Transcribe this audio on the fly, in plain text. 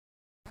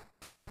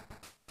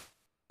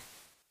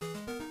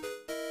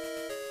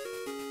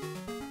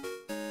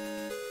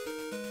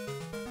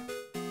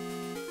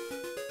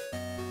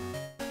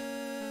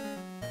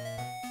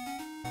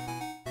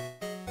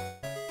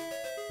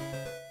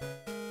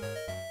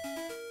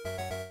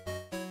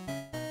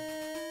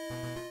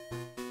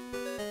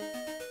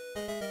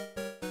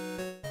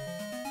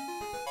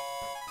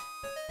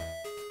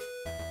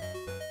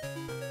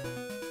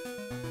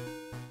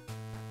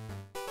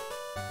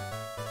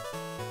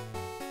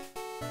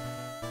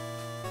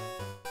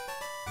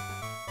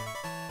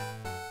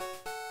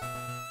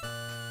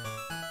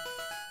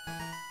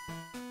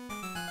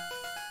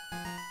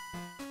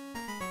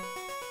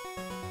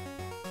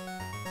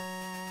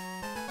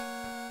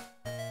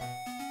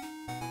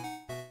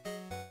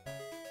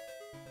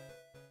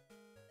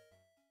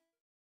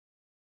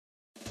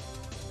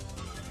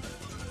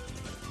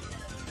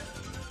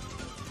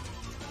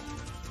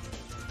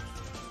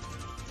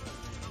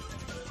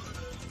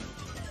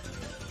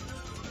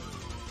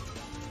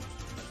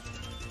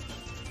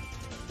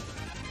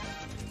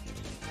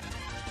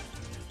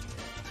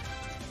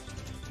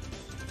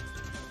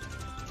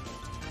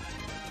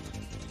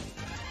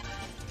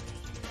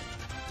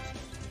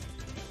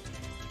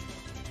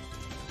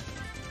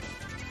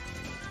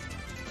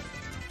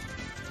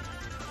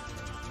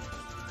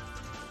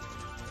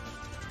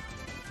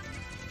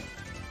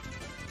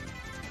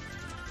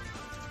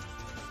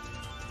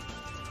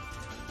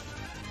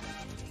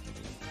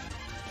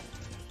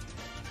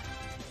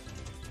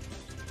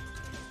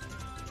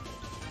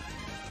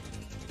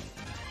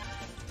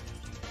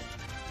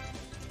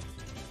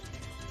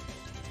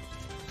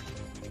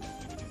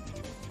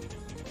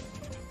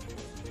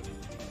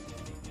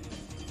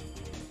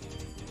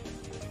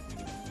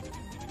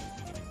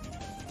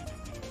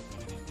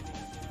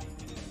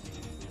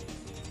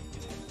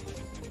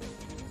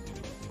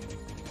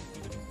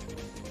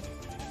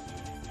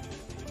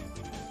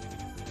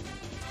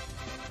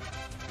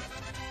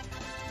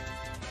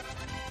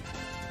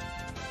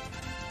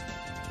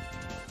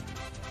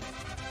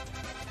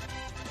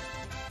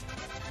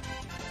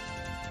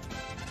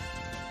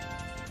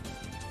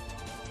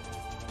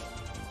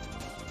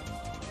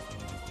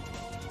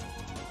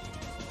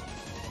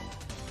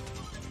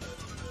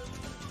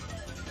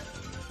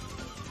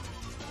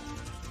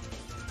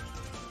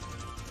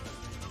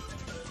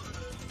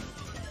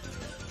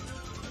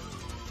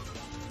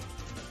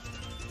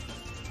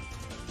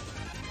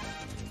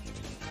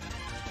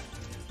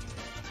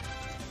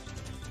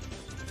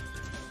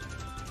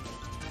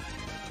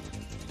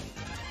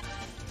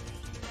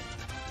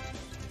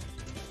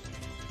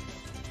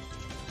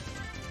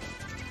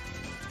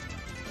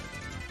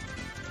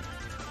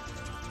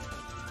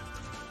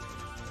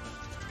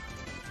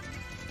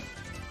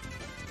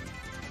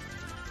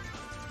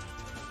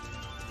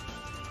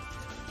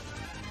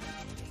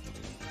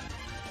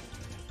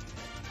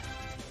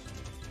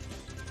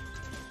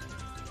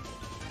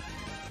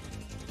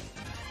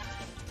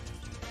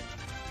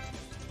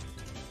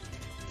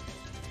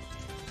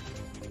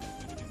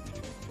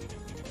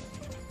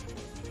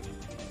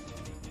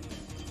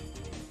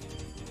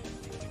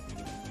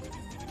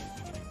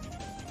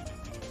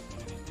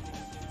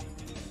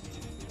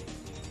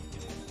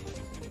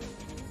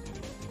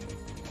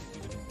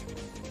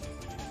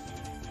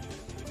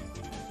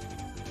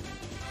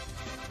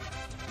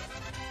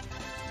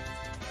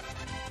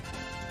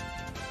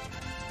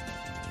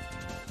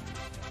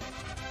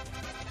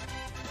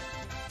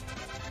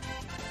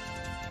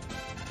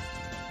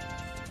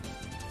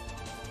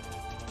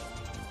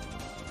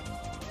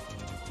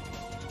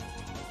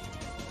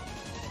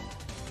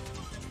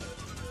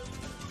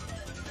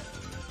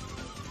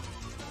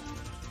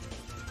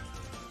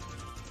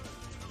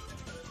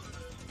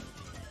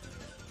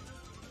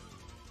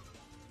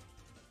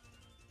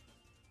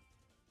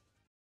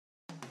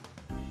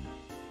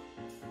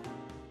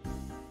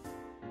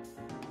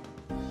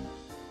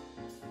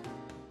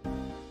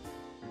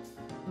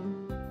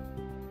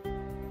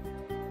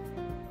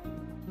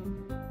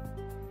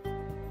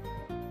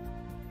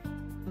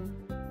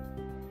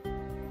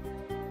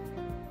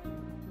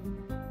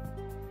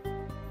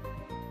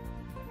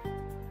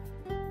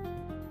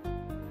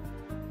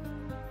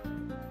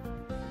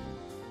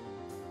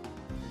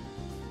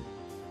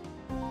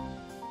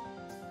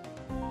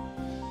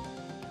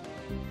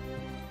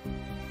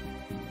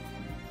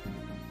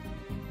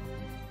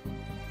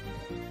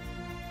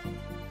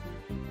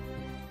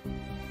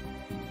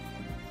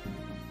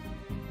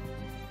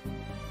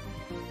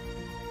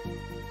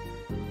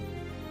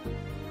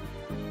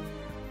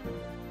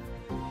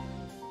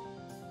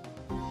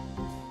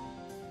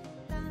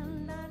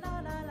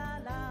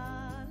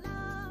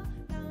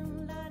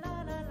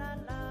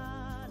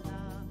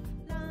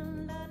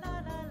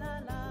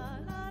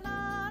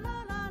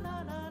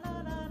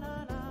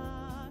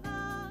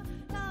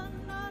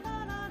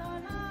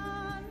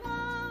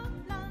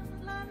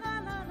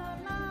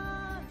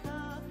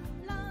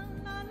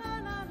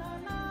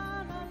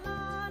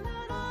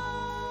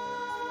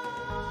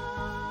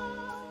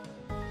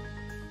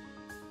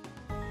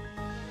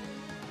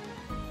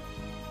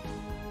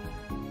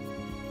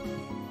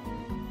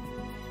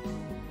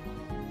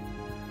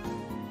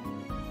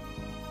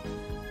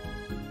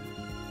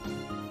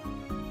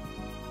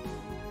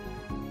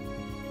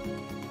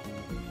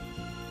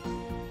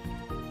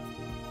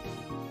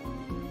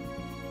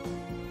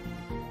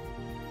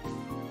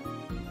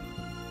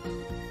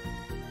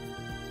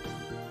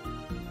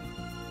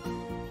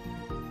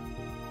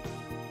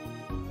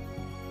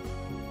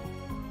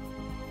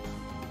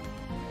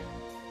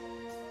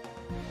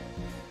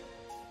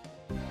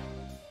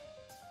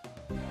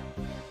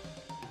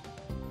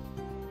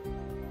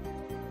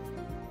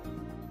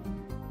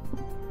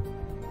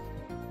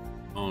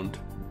around.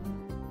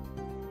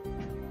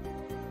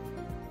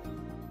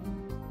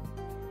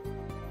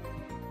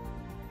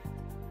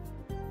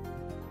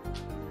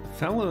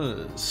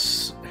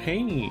 Fellas,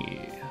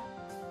 hey.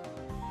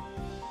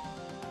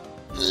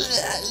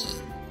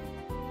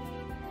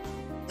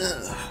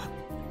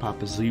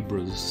 Papa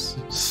Zebra's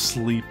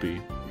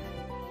sleepy.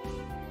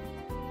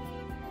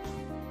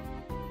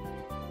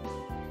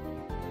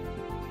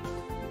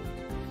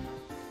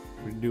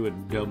 We do a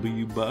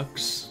W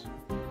bucks.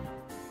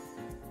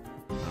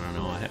 I don't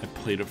know, I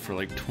played it for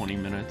like 20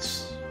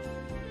 minutes.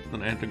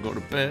 Then I had to go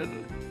to bed.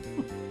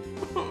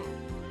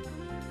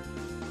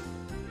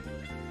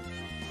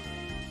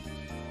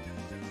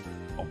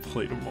 I'll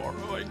play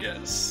tomorrow, I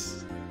guess.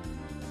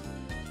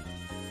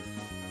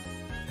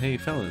 Hey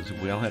fellas,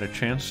 we all had a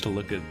chance to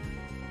look at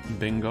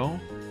bingo.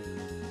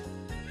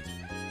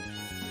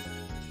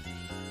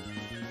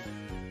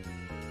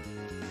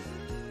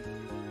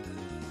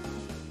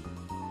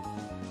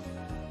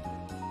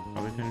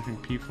 Are we finishing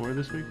P4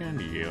 this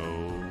weekend? Yo.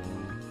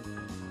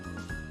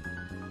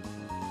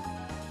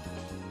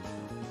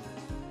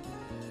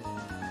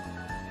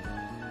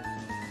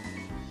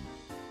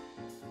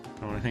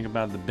 What do I think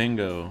about the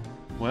bingo?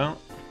 Well,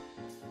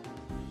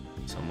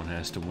 someone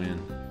has to win.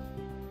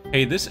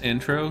 Hey, this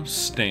intro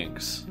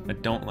stinks. I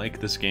don't like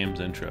this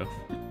game's intro.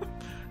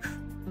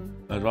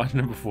 I was watching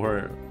it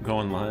before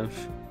going live.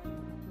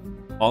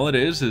 All it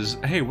is,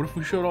 hey, what if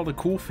we showed all the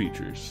cool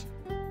features?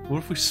 What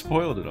if we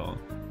spoiled it all?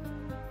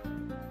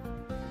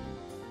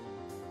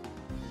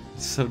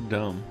 It's so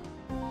dumb.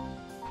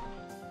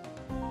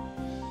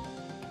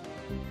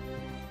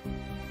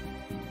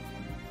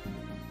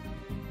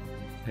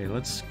 Hey,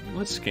 let's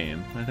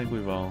game. I think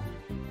we've all...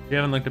 If you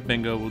haven't looked at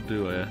bingo, we'll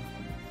do a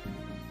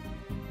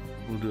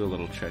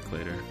little check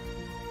later.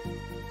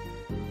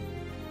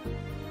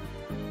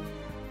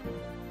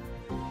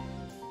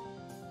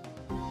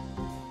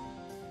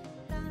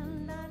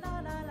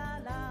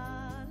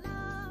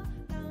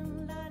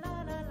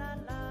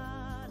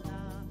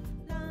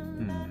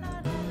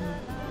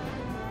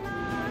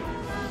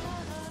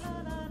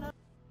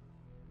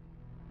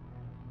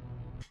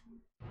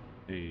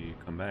 Hey,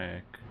 come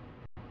back.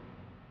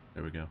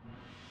 There we go.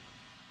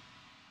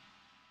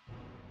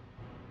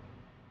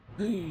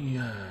 Hey,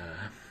 yeah,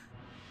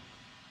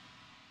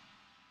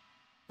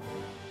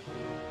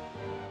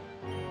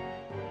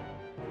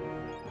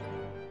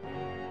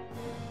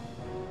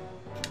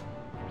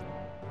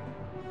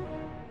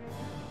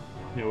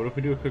 what if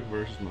we do a quick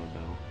versus mode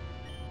now?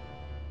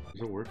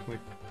 Does it work like...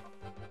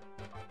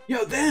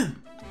 Yo,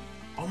 them!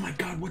 Oh my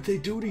god, what'd they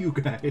do to you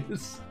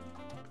guys?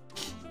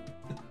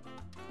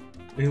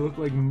 They look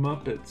like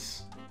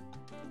Muppets.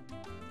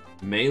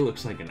 May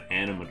looks like an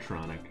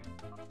animatronic.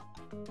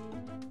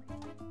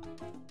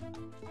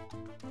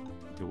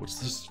 Yo, what's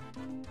this?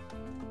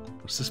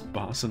 What's this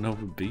Bossa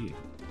Nova beat?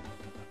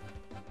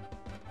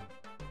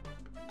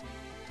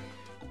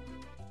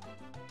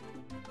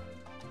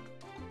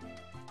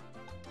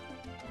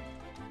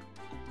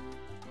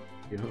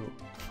 Yo.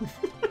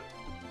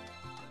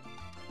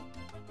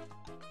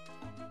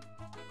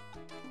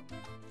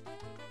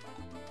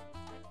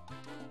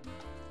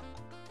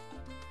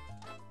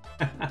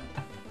 Well,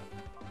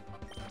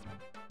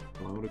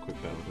 I want a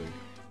quick battle thing.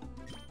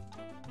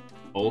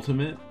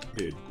 Ultimate?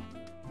 Dude.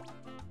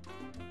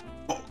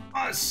 Oh,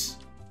 us!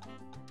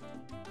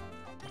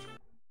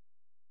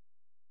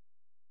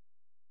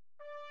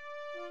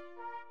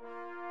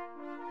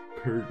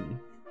 Curtain.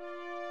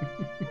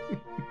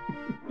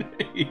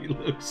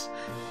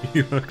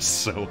 He looks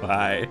so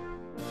high.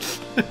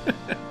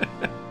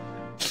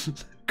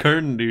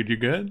 Curtain, dude, you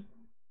good?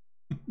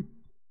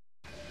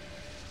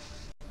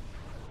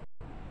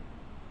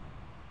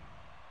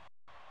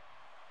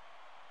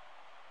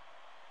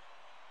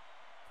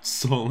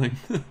 Souling.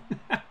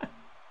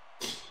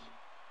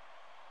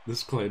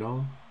 This clay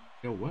doll?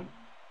 Yo, what?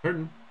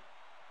 Curtain?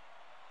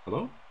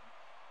 Hello?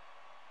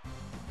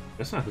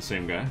 That's not the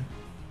same guy.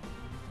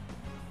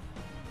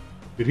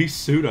 Did he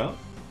suit up?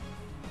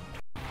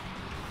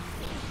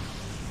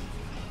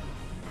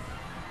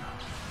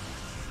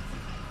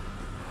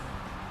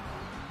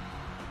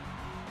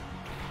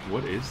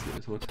 What is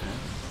this? What's happening?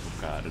 Oh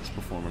god, it's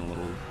performing a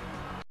little...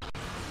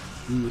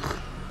 Ugh.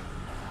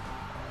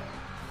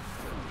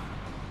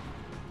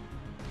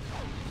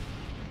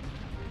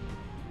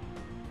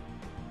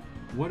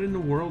 What in the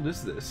world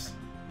is this?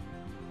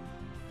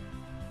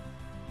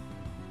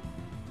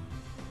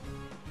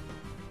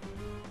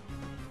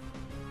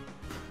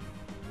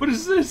 What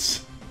is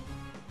this?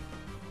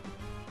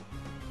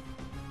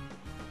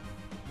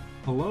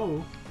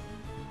 Hello?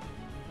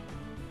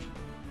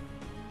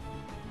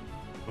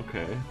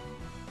 Okay.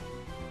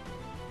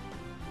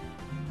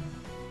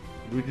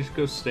 Did we just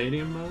go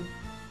stadium mode?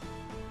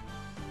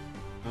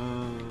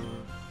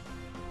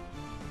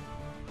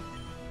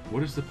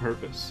 What is the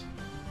purpose?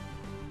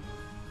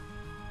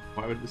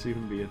 Why would this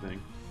even be a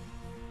thing?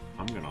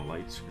 I'm gonna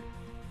light screen.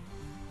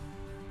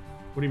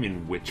 What do you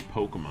mean, which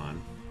Pokemon?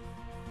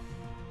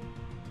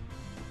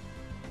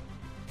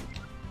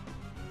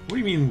 What do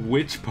you mean,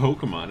 which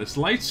Pokemon? It's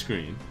light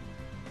screen.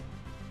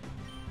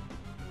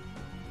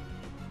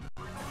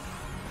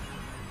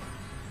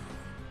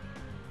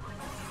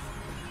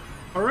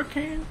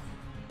 can.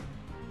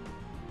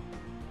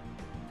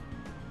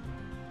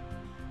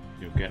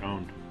 You'll get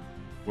owned.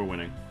 We're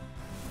winning.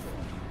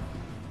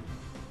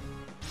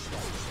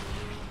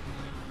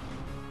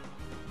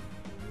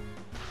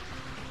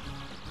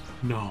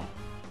 No.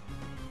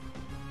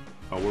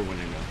 Oh, we're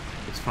winning though.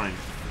 It's fine.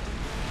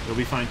 It'll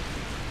be fine.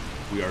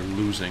 We are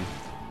losing.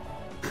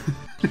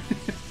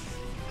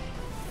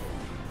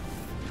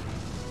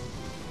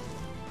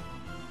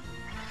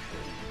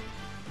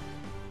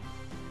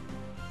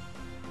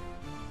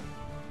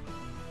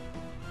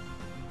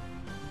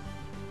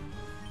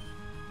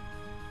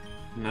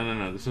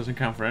 No, this doesn't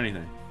count for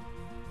anything.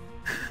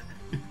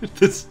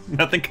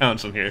 Nothing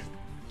counts in here.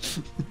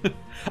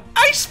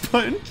 Ice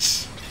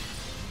Punch!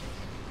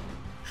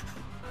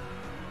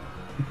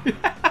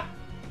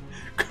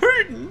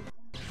 Curtain!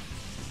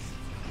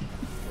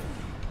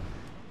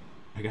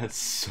 I got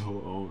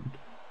so owned.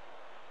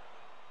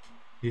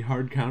 He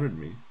hard countered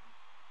me.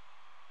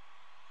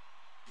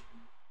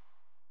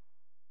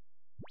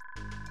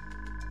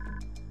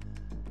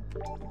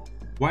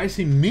 Why is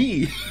he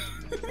me?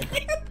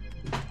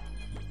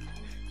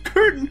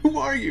 Curtain, who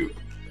are you?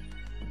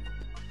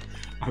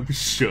 I'm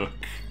shook.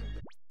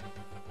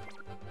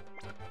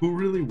 Who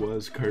really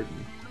was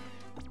Curtain?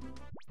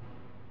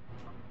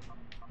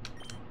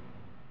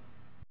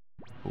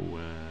 Oh,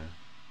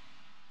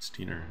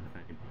 Steiner,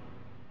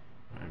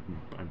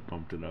 I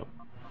bumped it up.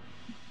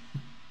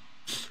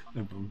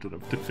 I bumped it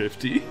up to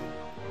 50.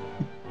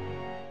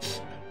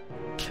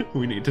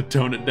 We need to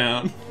tone it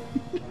down.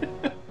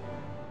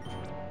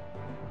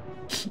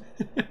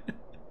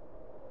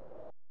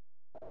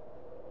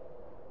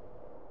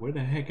 Where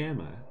the heck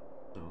am I?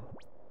 Oh.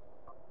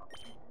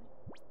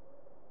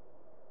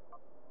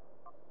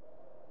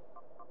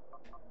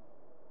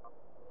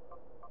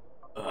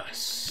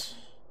 Us.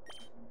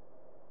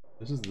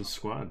 This is the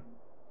squad.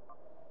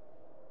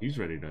 He's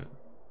ready to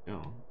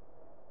go.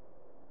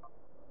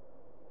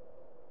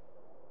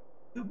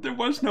 There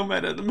was no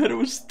meta. The meta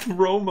was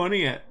throw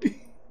money at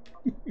me.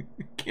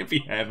 Can't be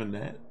having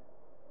that.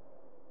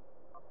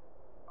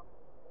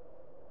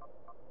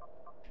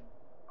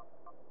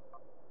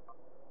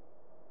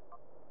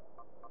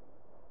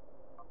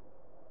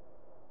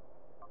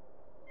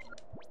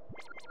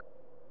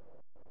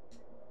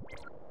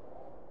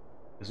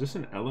 Is this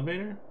an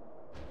elevator?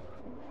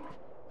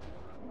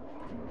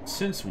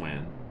 Since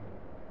when?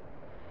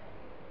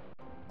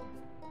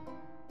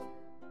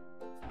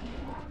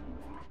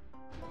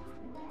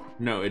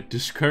 No, it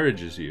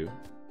discourages you.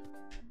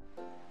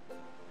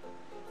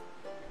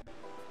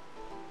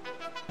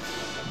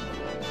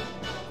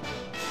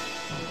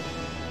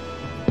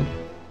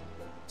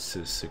 This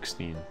is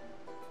 16.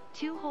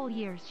 2 whole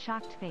years,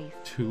 shocked face.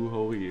 2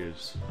 whole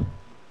years.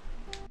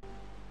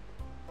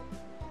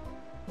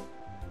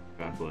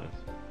 God bless.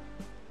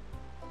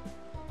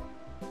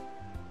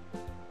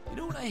 You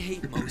know what I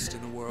hate most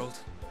in the world?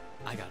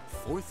 I got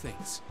 4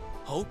 things.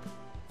 Hope,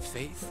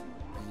 faith,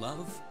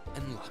 love,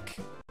 and luck.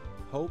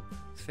 Hope,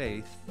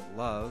 faith,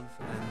 love,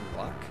 and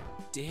luck?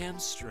 Damn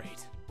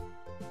straight.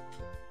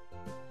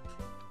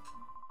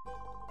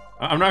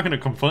 I'm not gonna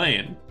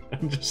complain.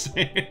 I'm just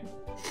saying.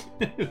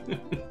 Bit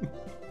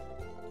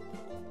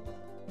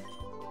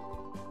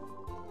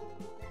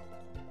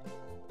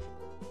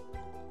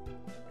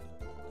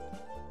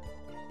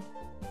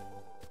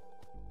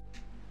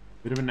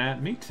of a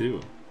nat. Me too.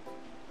 I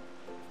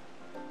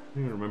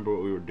don't even remember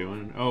what we were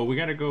doing. Oh, we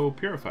gotta go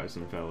purify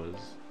some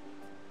fellas.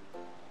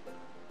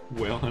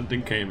 Whale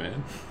hunting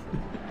K-Man.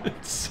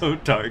 It's so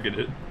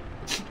targeted.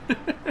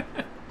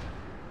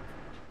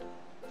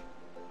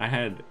 I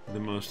had the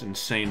most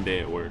insane day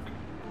at work.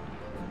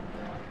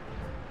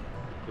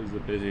 It was the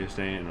busiest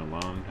day in a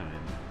long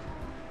time.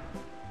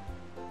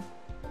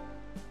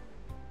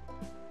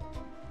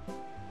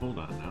 Hold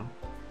on now.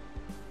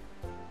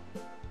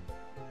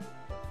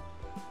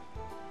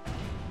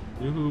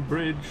 Yoo-hoo,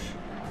 bridge.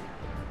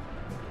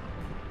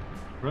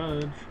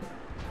 Rudge.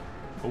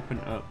 Open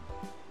up.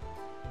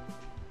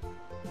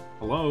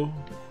 Hello?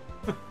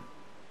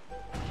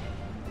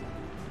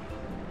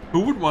 Who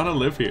would want to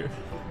live here?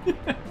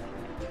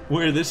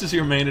 Where this is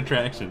your main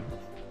attraction?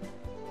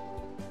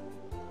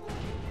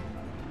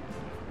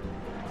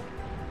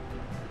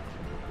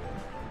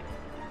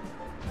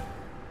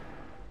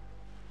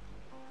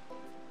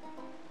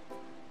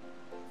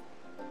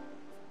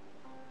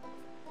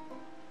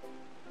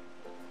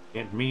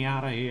 Get me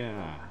out of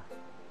here.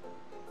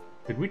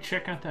 Did we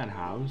check out that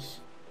house?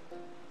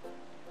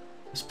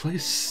 This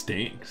place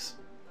stinks.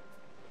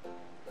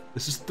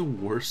 This is the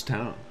worst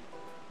town.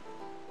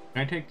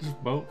 Can I take this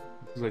boat?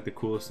 This is like the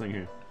coolest thing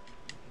here.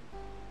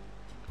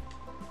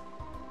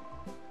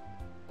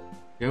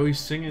 Yo, he's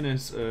singing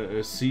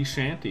a sea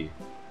shanty.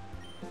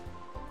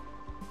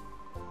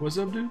 What's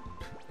up, dude?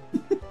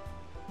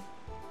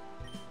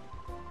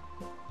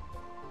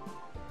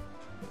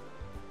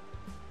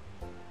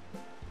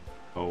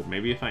 Oh,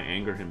 maybe if I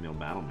anger him, he'll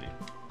battle me.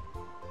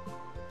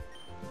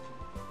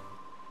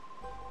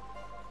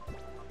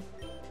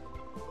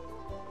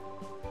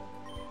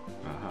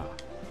 Aha.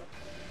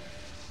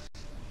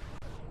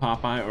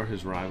 Popeye or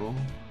his rival?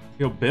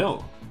 Yo,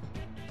 Bill.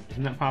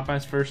 Isn't that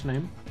Popeye's first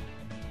name?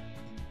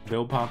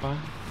 Bill Popeye?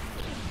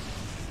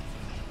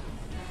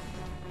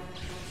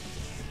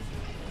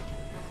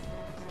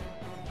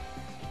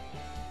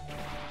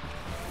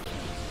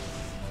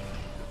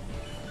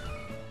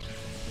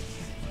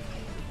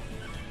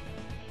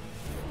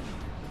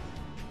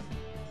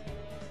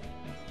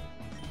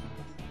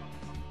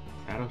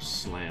 Shadow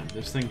Slam.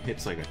 This thing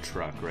hits like a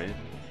truck, right?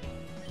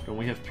 Don't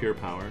we have pure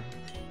power?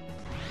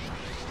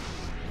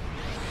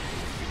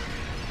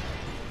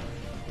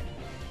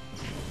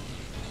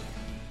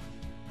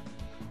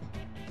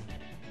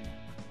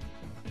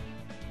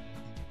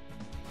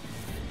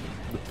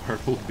 The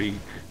purple beak.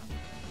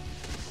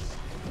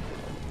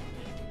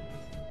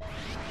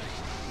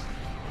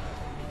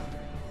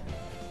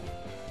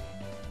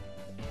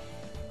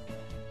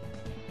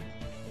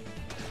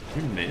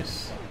 You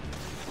miss?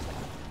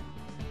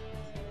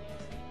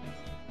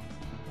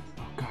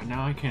 Oh god,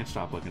 now I can't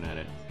stop looking at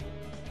it.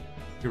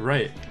 You're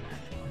right.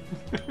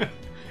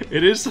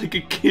 It is like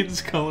a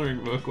kid's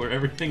coloring book where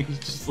everything is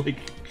just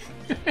like...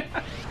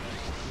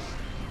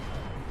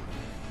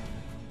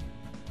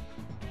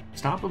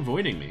 Stop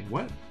avoiding me.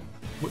 What?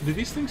 Do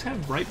these things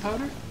have bright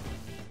powder?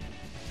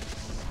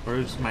 Or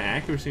is my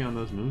accuracy on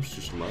those moves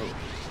just low?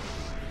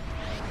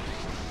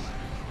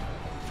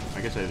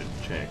 I guess I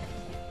didn't check.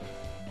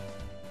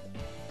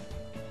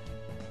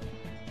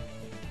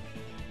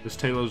 This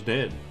Tailow's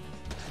dead.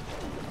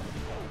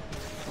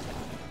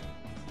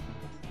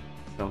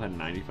 Still had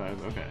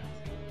 95? Okay.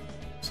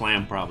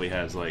 Slam probably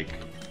has like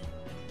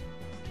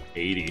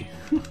 80.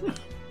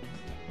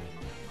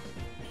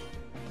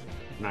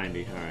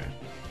 90, alright.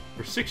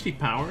 For 60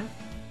 power?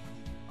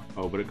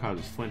 Oh, but it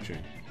causes flinching.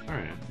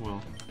 Alright,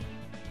 well.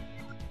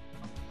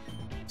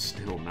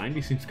 Still,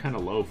 90 seems kind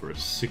of low for a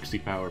 60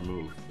 power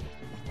move.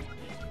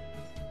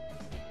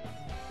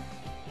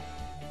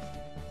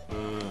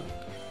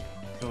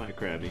 I like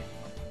Krabby.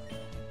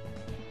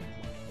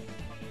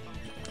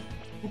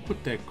 Who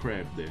put that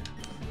crab there?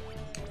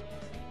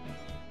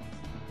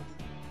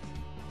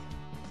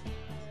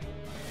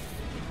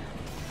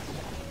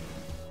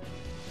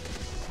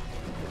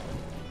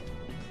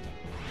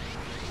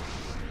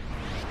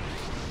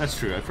 That's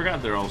true, I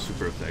forgot they're all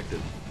super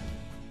effective.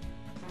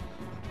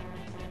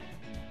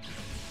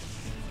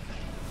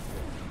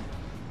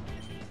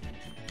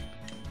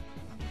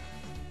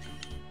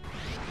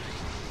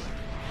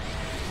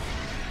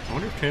 I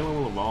wonder if Taylor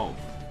will evolve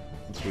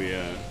once we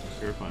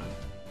purify him.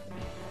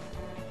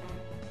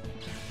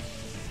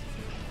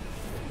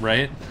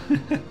 Right?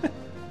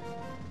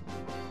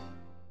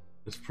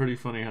 It's pretty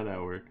funny how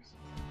that works.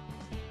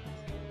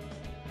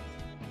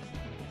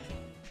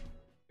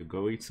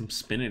 Go eat some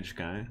spinach,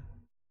 guy.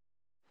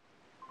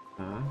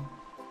 Huh?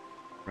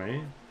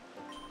 Right?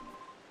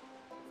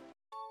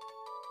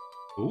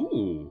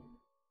 Ooh.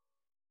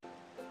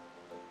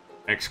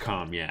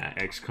 XCOM, yeah.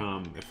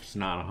 XCOM, if it's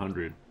not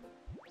 100,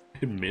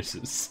 it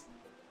misses.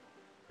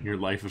 And your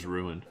life is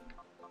ruined.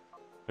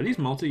 Are these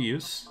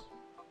multi-use?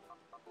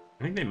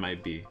 I think they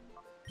might be.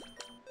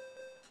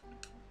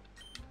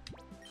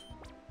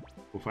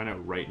 We'll find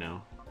out right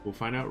now. We'll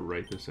find out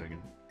right this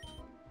second.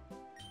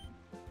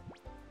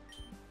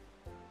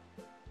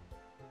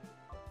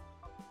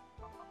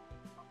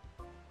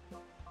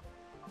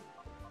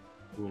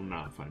 We will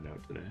not find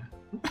out today.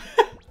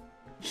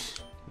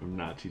 I'm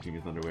not teaching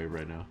you Thunderwave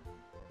right now.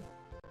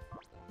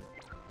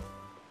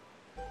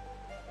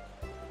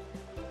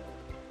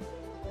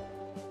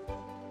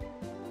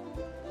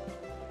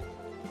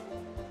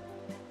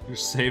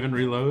 Just save and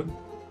reload?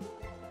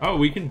 Oh,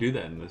 we can do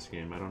that in this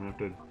game. I don't have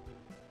to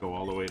go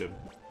all the way to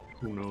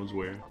who knows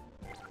where.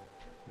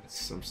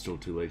 I'm still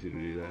too lazy to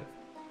do that.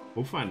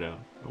 We'll find out.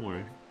 Don't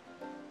worry.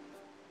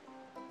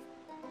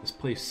 This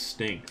place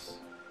stinks.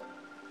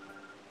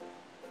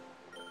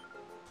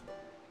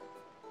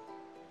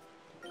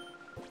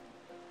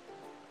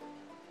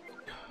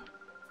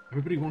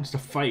 Everybody wants to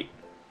fight.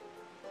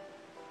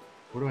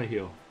 Where do I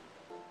heal?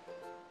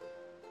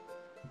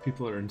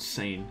 People are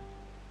insane.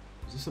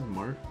 Is this a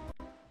mart?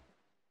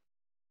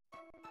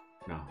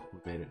 No,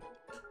 we made it.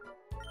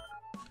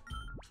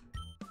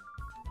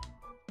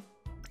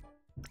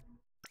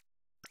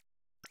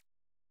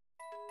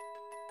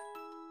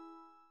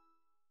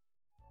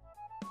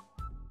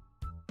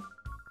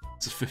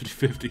 It's a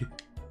 50-50.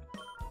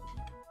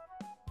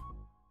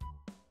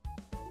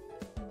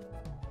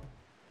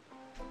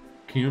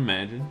 Can you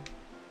imagine?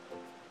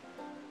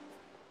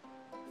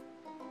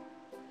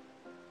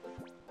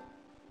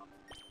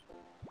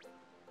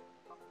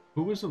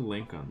 Who was the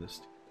link on this?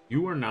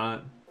 You are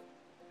not,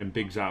 and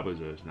Big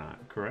Zabuza is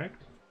not,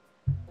 correct?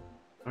 Am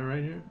I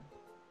right here?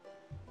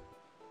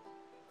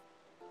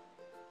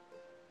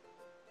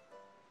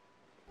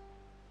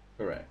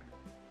 Correct.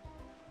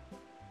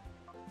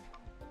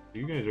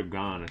 You guys are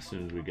gone as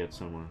soon as we get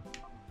someone.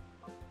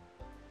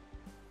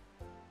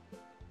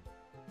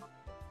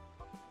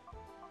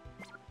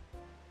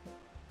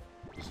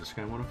 Does this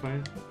guy want to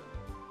fight?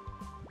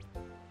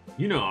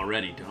 You know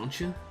already, don't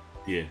you?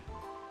 Yeah.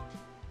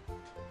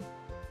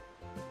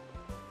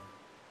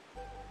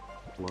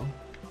 Hello?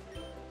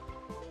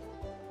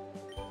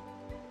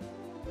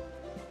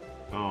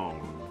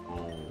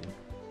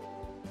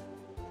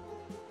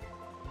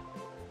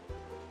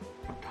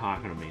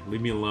 talking to me.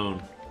 Leave me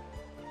alone.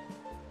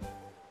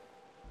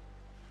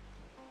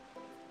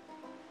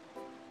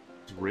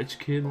 Does rich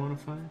kid want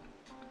to fight?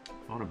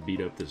 I want to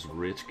beat up this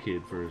rich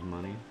kid for his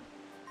money.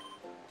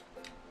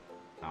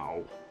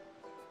 Ow.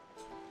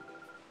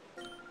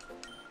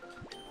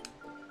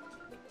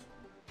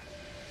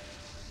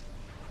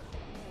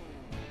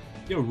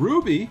 Yo,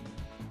 Ruby?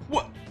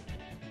 What?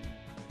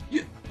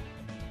 Yeah.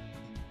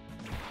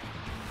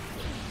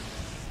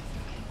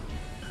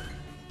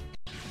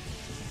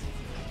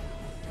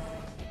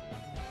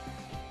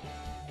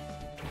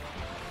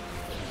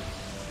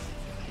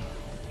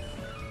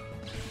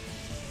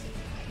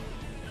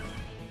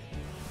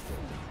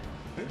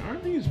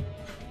 Aren't these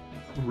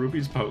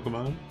Ruby's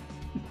Pokemon?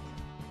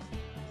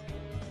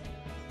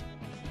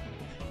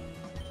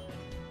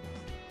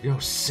 Yo,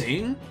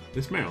 sing?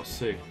 This Meryl's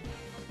sick.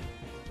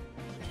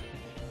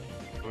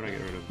 How would I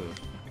get rid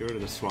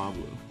of the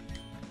Swablu?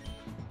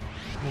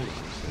 Hold on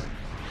a sec.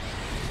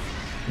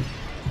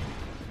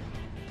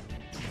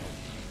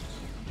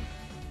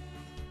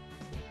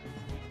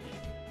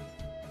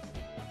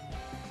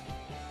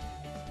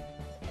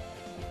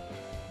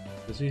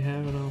 Does he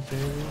have it on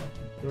favor?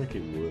 I feel like he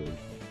would.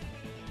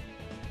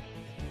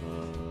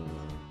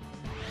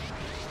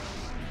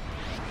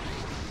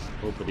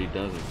 Oh, but he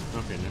doesn't.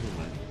 Okay, never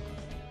mind.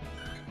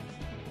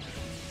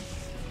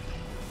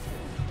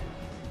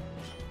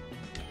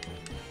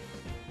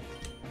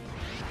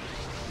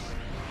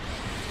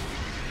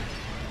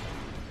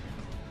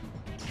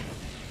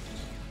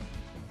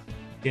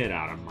 Get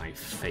out of my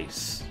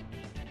face.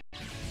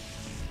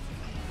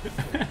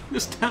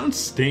 This town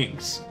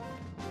stinks.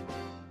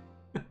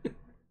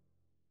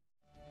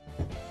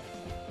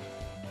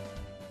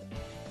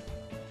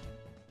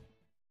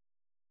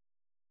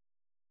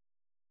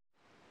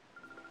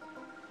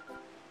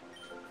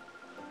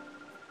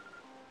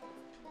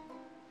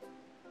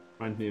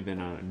 Reminds me of in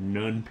a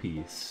Nun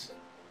Piece.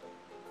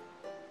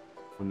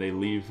 When they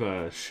leave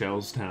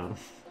Shell's town.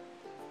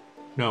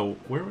 No,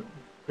 where?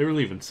 They were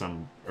leaving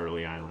some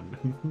early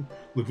island.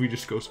 Luffy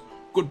just goes,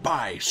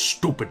 "Goodbye,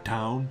 stupid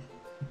town."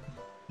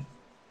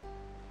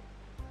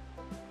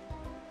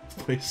 This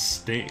place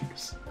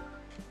stinks.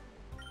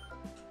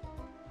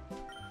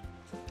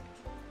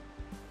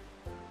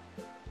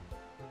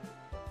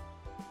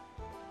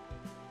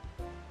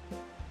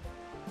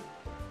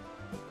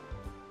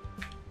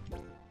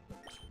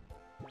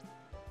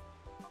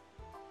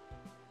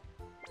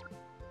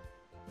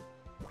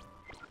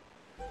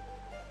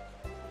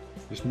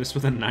 Just missed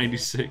with a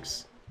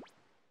 96.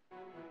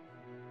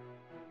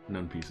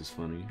 Nun Piece is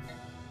funny.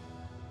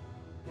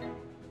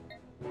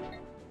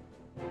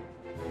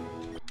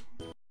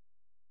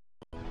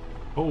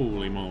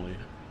 Holy moly.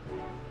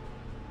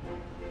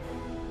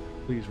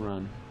 Please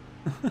run.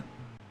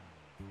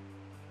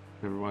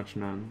 Never watched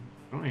Nun.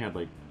 I only had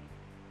like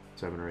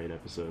 7 or 8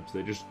 episodes.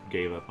 They just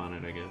gave up on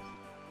it, I guess.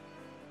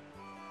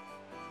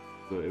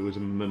 So it was a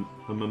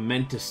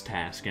momentous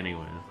task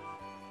anyway.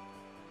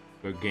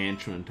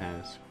 Gargantuan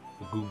task.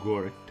 A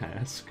Gugoric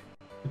task.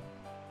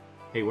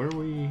 Hey, where are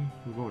we?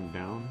 We're going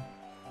down?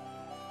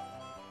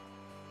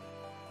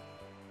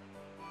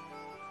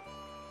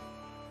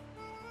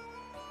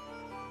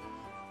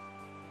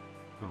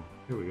 Oh,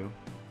 here we go.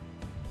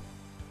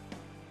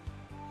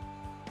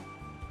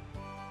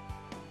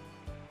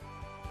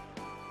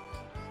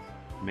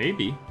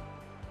 Maybe.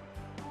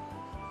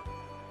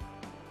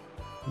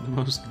 The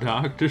most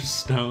Dr.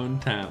 Stone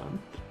town.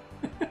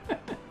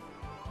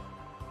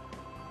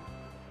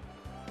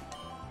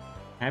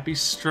 Happy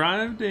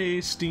Strive Day,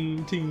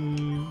 Steam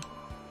Team!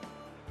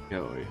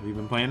 Yo, have you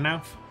been playing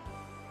now?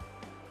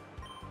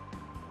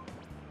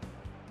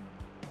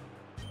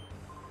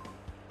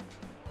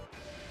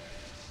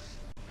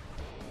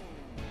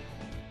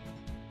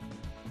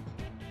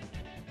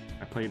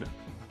 I played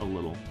a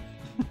little.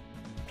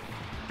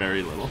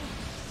 Very little.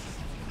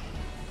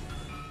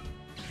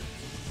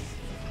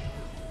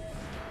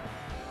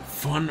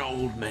 Fun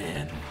old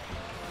man.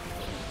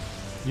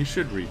 You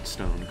should read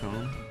Stone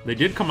Cone. They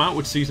did come out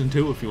with Season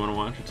 2 if you want to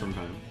watch it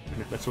sometime.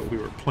 And if that's what we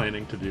were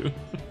planning to do.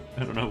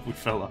 I don't know if we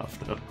fell off,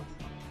 though.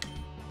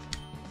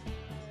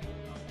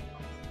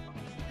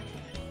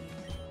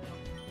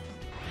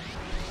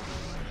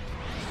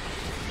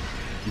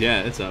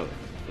 Yeah, it's out.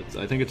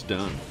 I think it's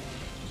done.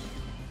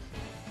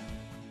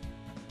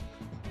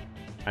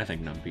 I think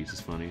Nun Piece is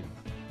funny.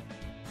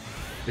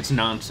 It's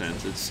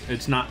nonsense.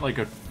 It's not like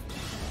a...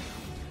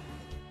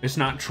 It's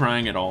not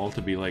trying at all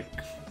to be like...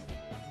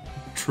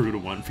 true to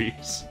One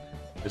Piece.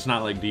 It's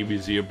not like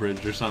DBZ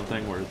Abridged or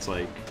something where it's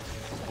like,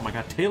 oh my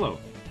god, Talo!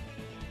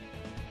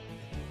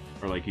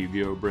 Or like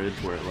Yu-Gi-Oh!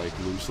 Abridged where it like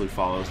loosely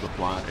follows the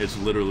plot. It's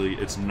literally,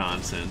 it's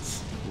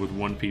nonsense with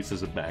One Piece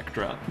as a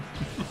backdrop.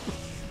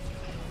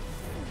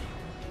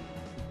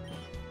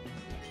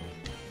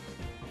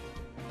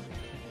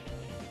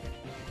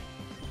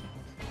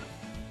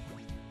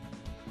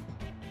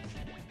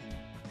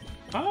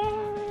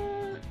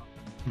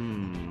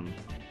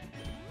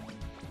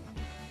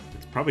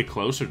 It's probably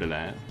closer to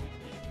that.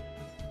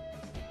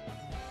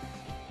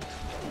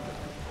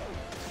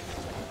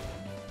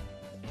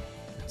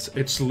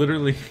 It's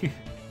literally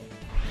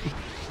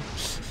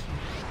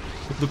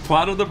the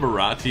plot of the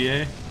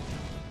Baratier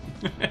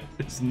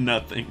is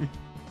nothing.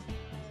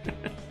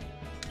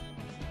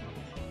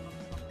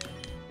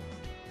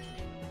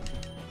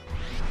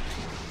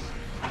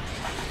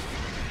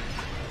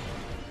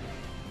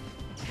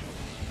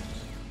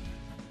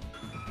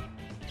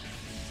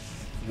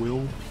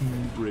 Will P.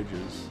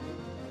 Bridges.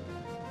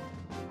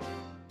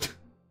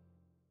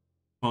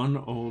 Fun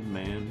old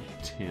man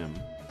Tim.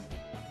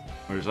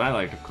 Or as I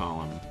like to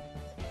call him,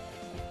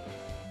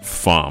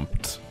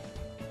 Fomped.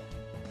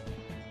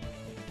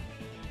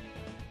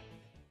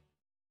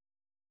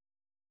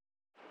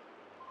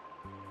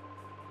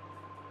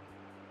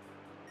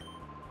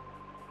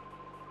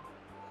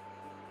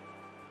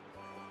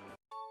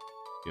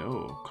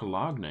 Yo,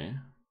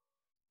 Cologne.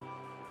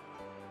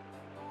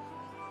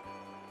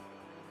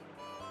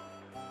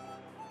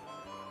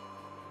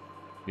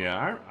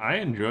 Yeah, I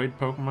enjoyed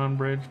Pokemon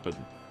Bridge, but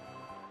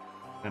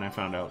then I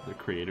found out the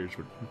creators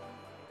were,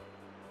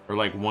 or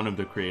like one of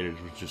the creators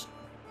was just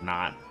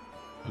not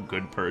a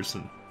good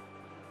person.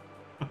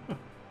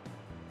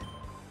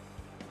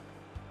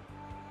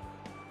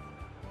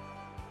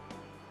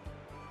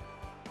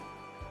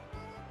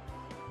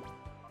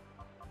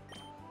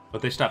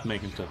 But they stopped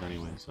making stuff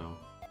anyway, so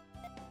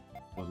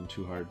it wasn't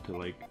too hard to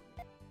like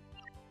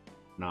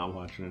not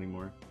watch it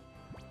anymore.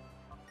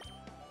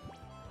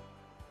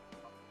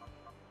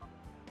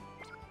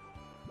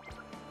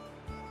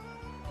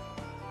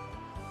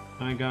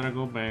 I gotta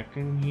go back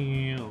and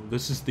heal.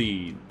 This is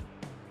the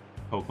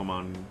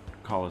Pokemon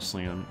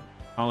Coliseum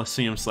 /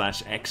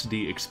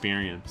 XD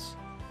experience.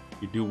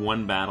 You do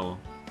one battle,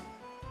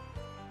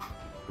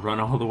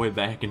 run all the way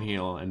back and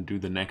heal, and do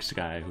the next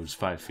guy who's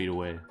 5 feet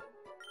away.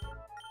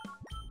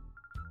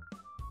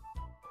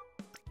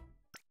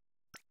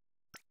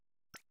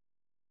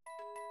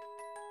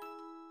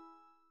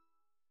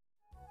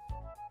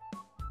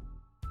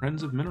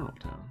 Friends of Mineral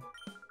Town.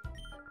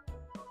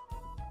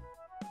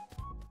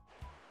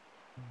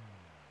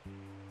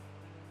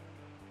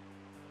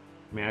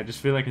 I mean, I just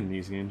feel like in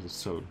these games it's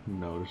so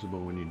noticeable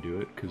when you do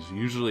it, because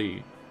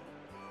usually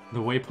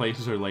the way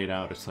places are laid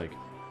out, it's like,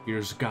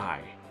 here's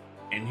guy,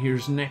 and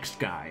here's next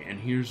guy, and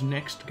here's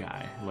next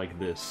guy, like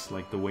this,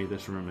 like the way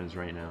this room is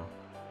right now.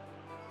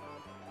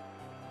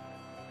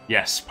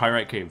 Yes,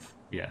 Pyrite Cave,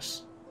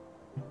 yes.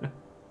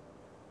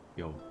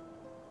 Yo.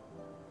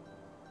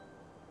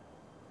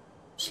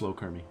 Slow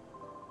Kermie.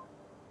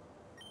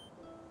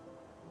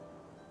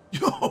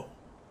 Yo!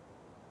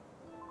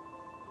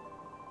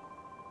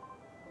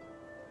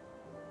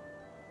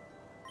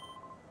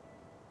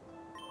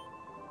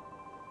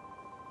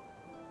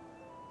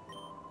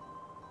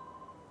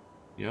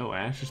 Yo,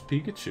 Ash is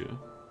Pikachu.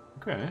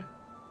 Okay.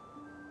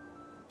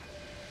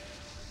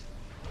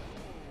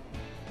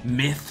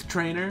 Myth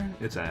Trainer?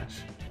 It's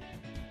Ash.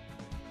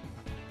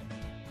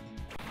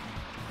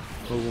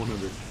 Oh,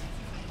 100.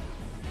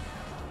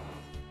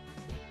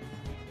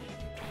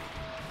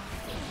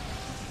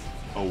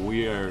 Oh,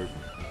 we are...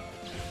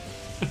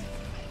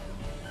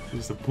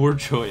 This is a poor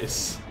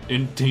choice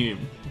in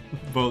team.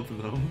 Both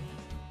of them.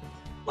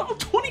 Level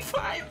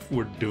 25!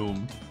 We're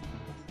doomed.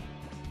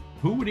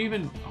 Who would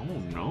even... Oh,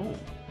 no.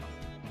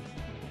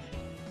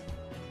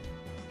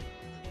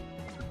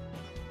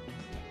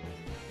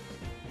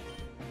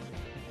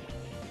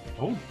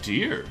 Oh,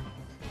 dear.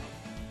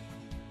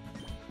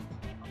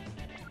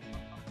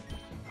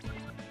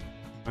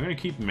 I'm gonna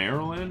keep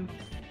Meryl in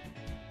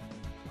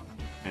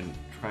and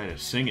try to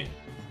sing it.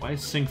 Why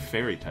is Sing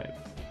Fairy type?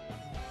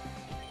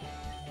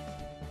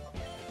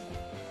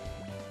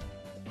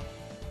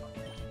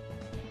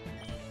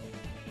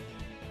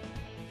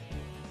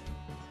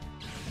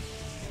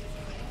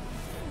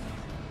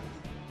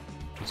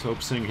 Let's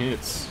hope Sing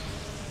hits.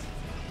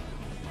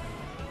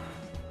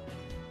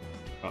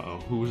 Uh-oh,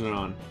 who was it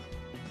on?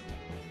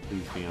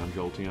 Leafeon,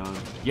 Jolteon.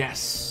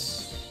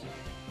 Yes!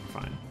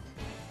 We're fine.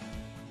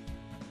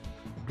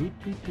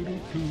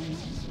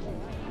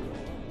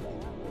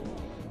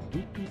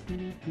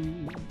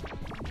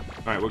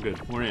 Alright, we're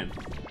good. We're in.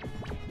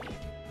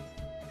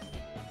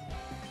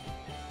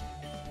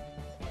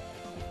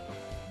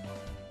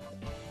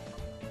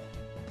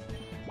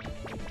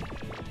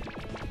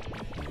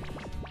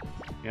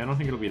 Yeah, I don't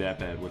think it'll be that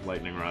bad with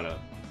Lightning Rod up.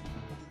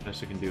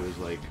 Best I can do is,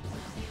 like...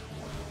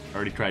 I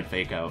already tried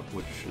Fake Out,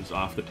 which is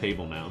off the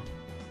table now.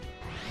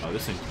 Oh,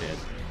 this thing's dead.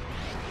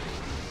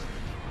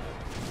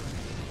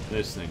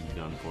 This thing's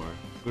done for.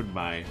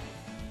 Goodbye.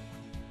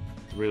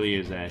 Really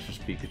is Ash's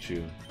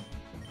Pikachu.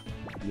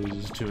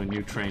 Loses to a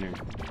new trainer.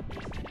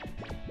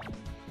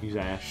 He's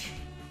Ash.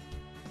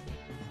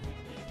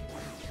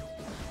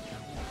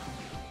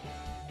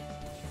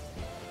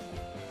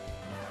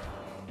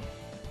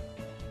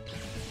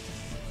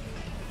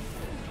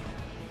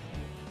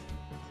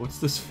 What's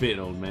this fit,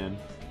 old man?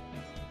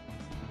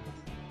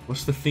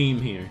 What's the theme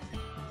here?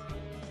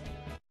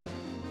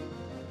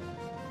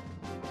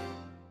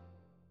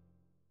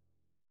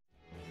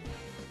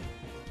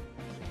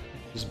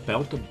 Is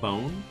Belt a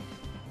bone?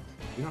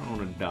 You don't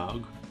own a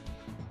dog.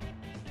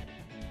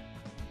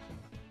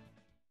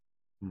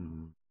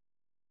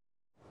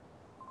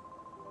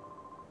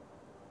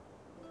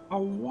 A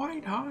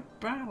white hot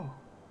battle.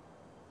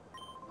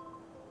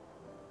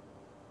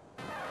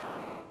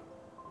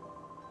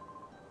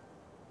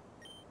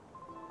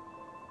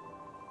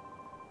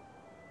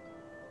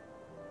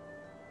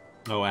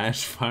 Oh,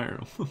 ash fire.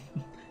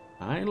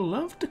 I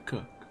love to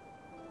cook.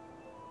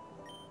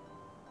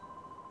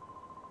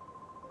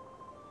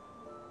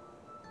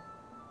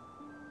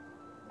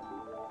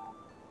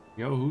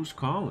 Yo, who's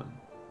calling?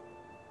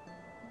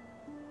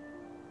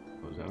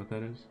 Oh, is that what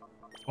that is?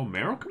 Oh,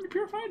 marrow can be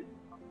purified?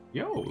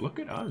 Yo, look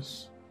at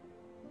us.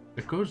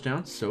 It goes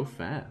down so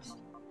fast.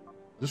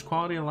 Is this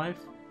quality of life?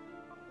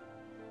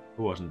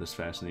 It wasn't this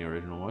fast in the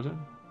original, was it?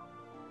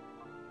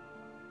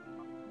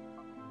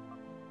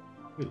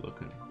 What are you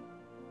looking?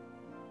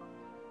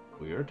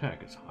 Well, your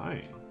attack is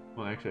high.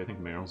 Well, actually, I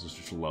think Meryl's is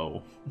just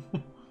low. I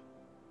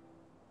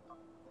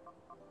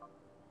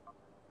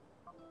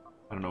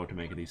don't know what to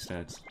make of these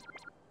stats.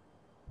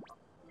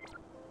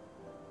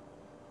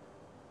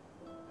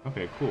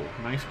 Okay, cool.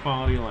 Nice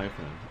quality of life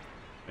then.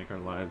 Make our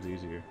lives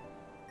easier.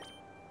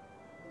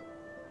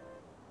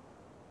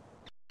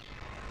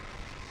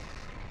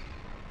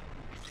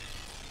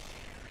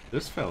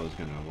 This fella's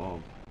gonna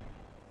evolve.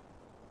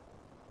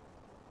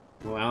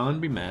 Will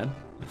Alan be mad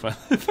if I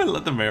if I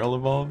let the Meryl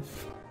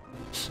evolve?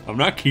 I'm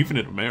not keeping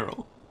it a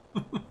Meryl.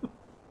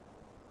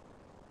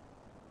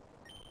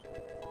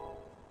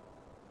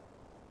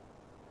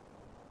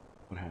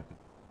 What happened?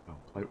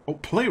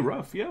 Play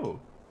rough, yo.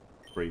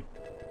 Free.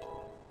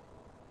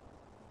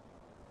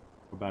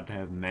 We're about to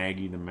have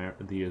Maggie the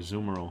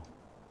Azumarill.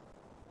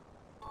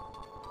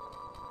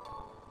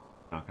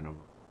 Not gonna.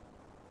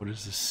 What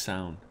is this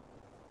sound?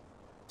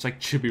 It's like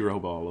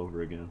Chibi-Robo all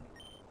over again.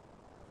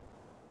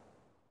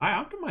 I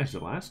optimized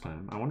it last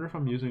time. I wonder if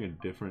I'm using a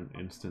different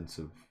instance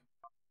of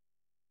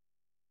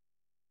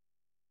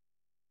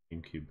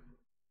GameCube.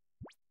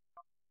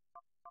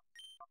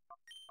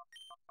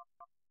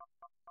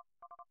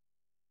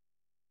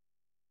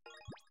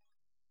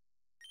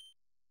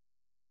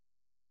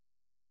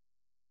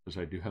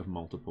 Because I do have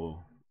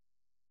multiple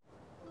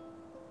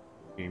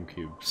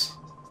GameCubes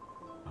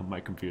on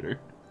my computer.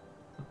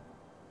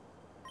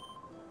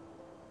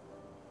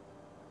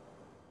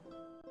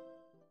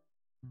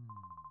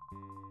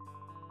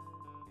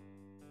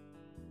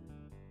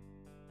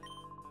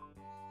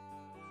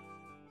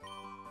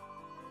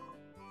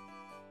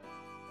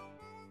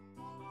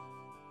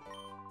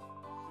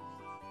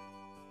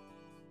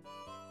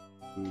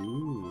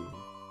 Ooh.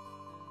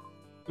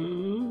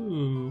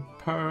 Ooh,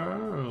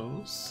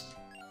 pearls.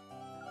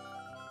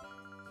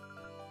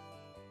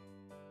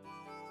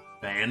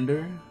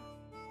 Vander?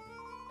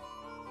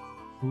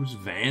 Who's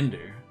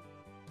Vander?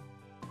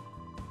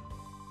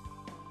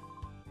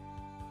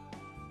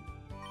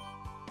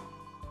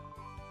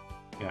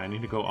 Yeah, I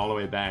need to go all the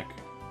way back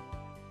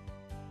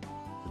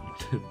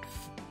to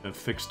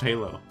fix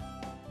Halo.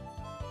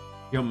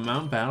 Yo,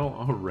 Mount Battle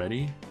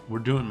already? We're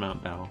doing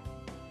Mount Battle.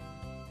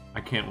 I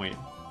can't wait.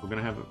 We're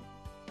gonna have a...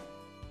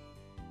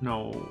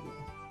 No.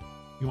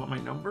 You want my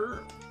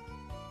number?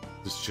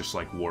 This is just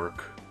like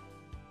work.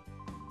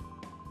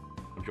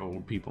 A bunch of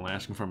old people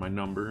asking for my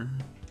number.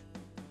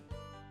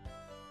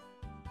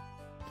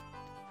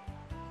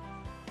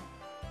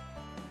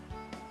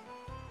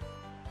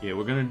 Yeah,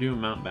 we're gonna do a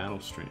Mount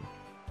Battle stream.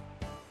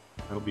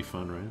 That'll be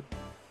fun, right?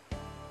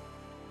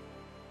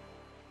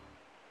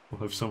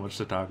 We'll have so much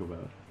to talk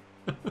about.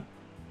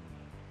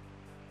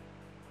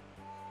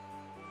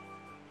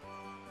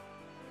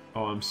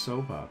 Oh, I'm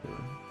so popular.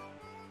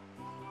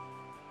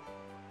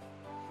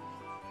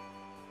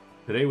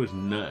 Today was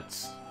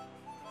nuts.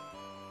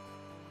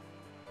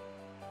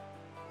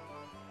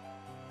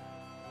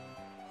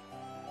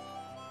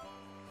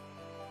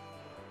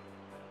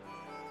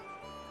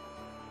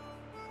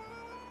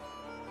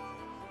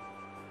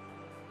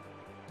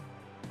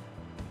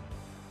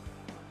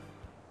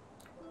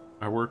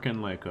 I work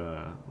in like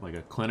a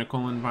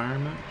clinical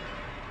environment,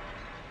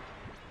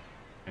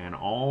 and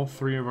all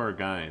three of our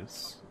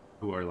guys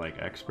who are like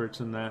experts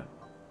in that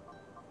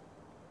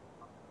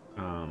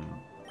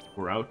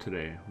were out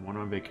today. One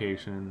on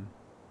vacation,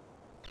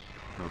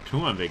 no, two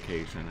on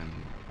vacation, and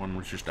one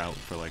was just out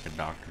for like a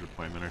doctor's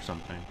appointment or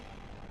something.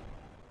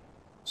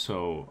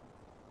 So,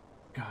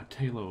 God,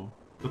 Talo,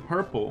 the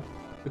purple,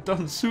 it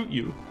doesn't suit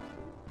you.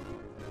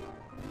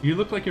 You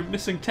look like you're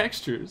missing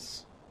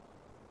textures.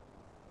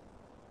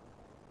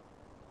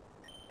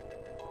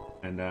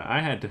 And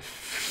I had to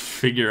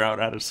figure out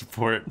how to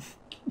support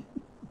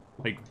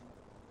like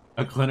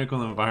a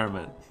clinical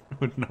environment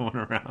with no one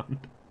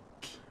around.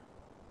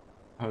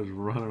 I was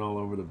running all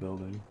over the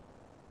building.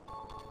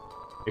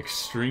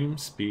 Extreme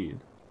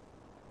speed.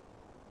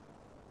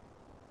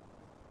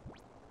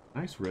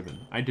 Nice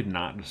ribbon. I did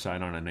not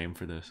decide on a name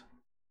for this.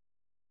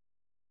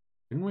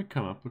 Didn't we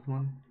come up with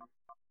one?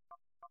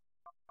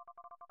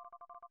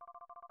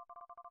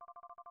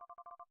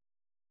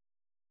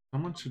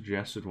 Someone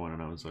suggested one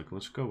and I was like,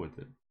 let's go with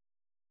it.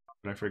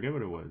 But I forget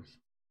what it was.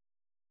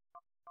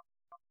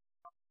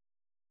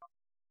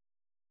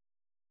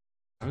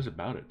 I was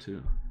about it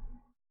too.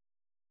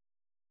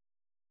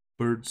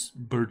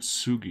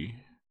 Birdsugi.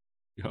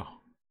 Yo.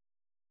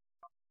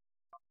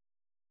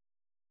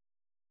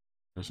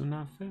 Does it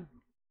not fit?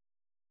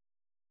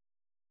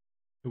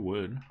 It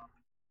would.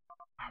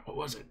 What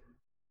was it?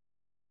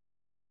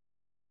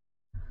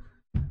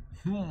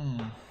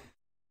 Hmm.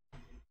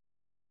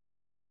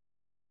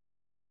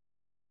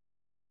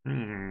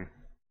 Hmm.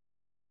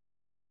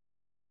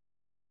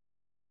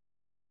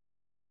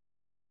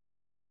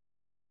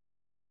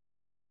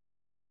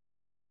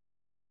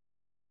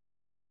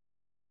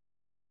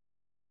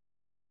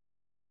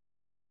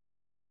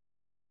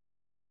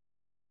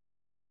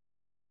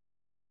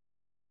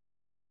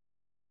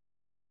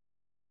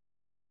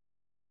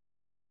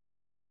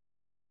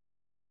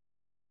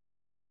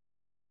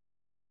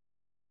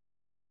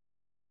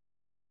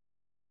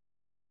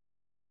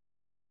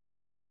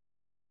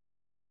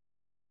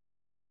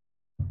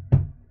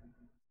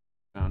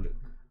 Found it.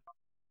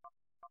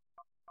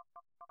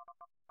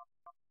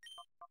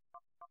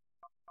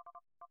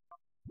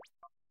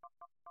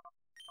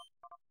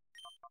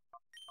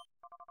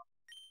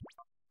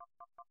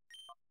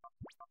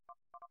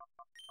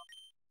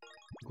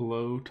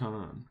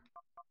 Gloton.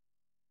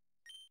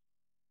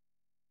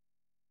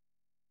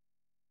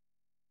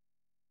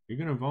 You're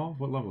gonna evolve?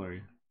 What level are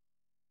you?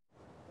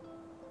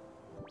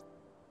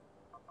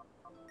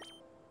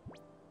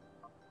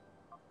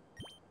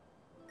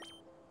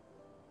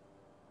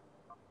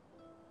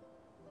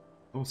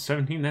 Level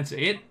 17, that's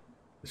it?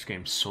 This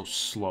game's so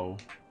slow.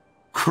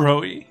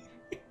 Crowy?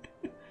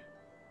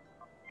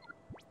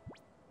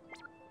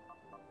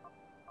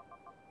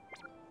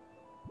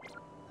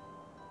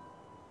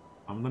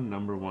 I'm the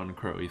 #1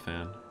 Crowy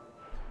fan.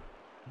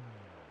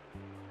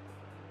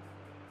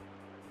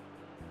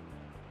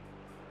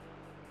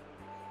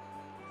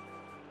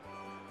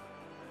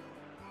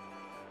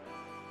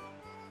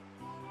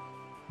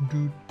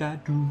 Do da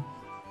do.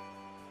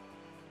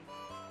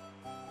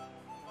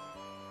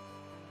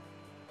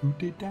 Do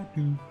da da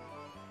do.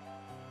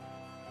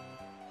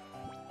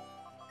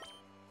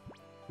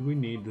 Do we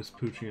need this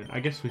Poochie? I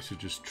guess we should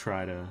just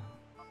try to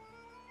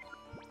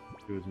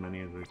do as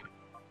many as we can.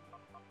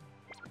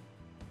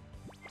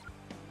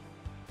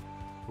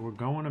 We're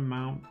going to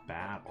Mount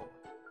Battle.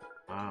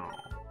 Wow.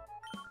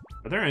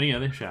 Are there any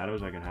other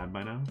shadows I could have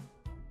by now?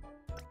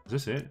 Is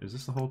this it? Is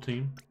this the whole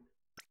team?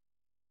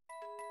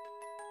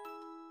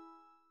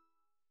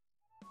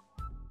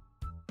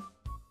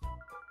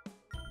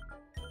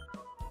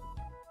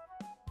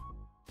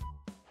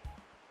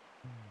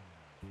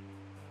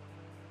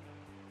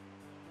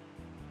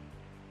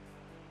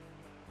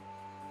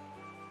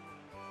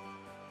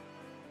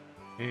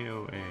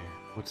 AOA.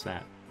 What's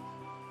that?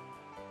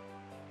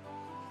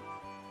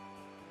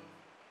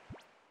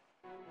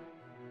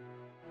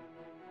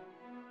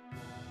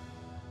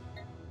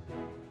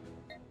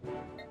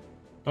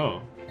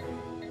 Oh.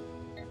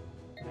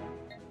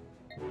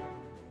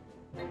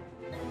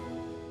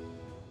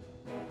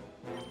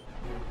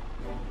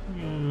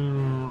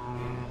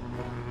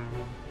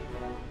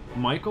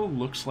 Michael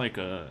looks like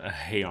a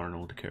Hey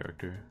Arnold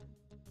character.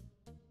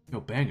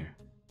 Yo, banger.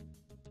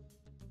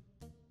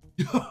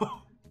 Yo,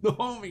 the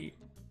homie.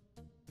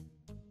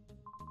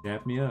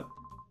 Dap me up.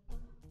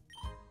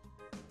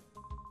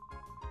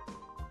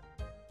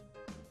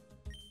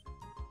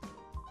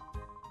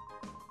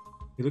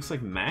 He looks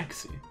like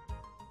Maxie.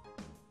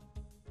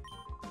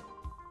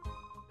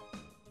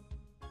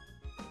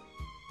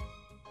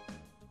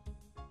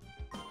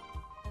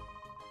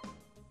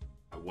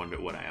 I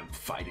wonder what I am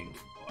fighting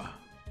for.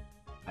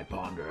 I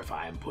ponder if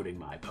I am putting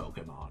my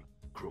Pokemon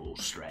in cruel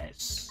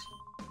stress.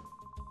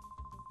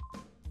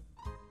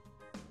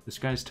 This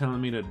guy's telling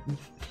me to...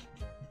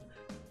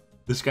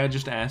 This guy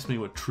just asked me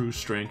what true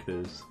strength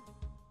is.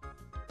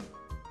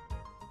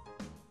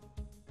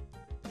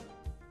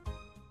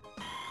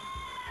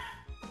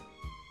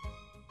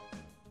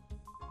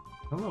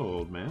 Hello,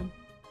 old man.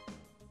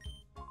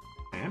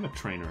 I am a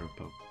trainer of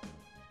Pokemon.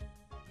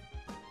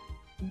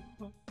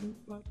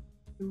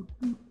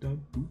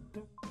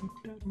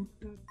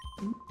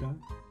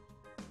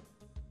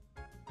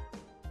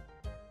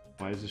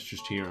 Why is this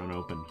just here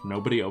unopened?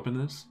 Nobody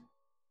opened this?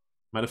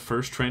 Am I the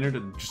first trainer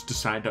to just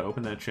decide to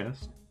open that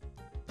chest?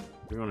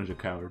 Everyone is a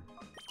coward.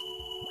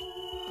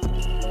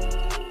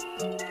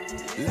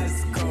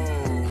 Let's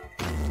go.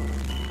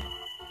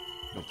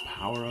 Yo,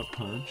 power up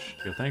punch.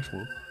 Yo, thanks,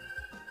 Wolf.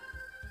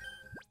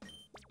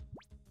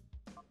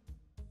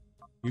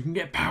 You can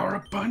get power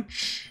up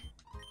punch.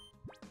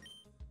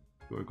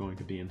 You are going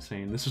to be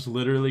insane. This is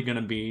literally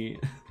gonna be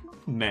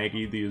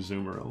Maggie the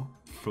Azumarill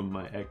from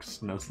my ex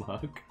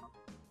Nuzlocke.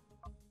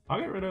 I'll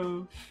get rid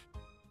of.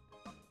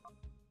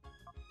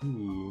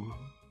 Ooh.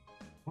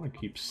 I want to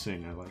keep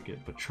Sing, I like it,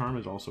 but Charm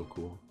is also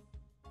cool.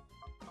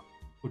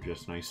 Oh,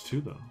 just nice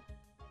too, though.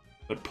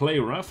 But Play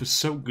Rough is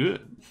so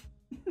good.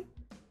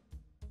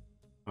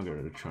 I'll get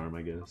rid of Charm,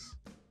 I guess.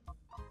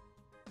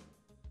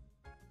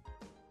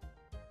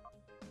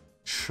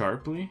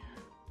 Sharply?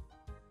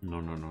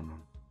 No, no, no, no.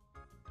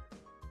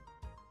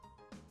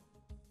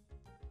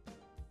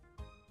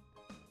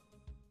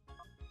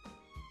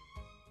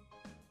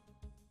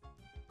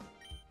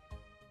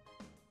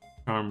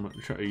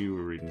 You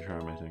were reading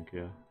Charm, I think,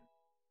 yeah.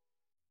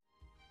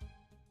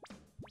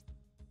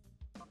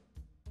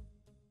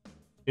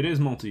 It is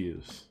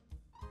multi-use.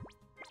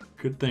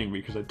 Good thing,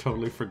 because I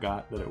totally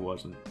forgot that it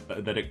wasn't.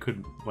 That it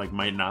could, like,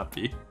 might not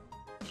be.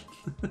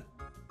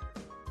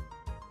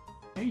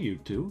 Hey, you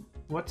two.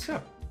 What's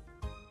up?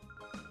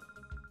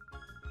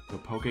 The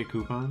Poke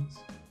coupons?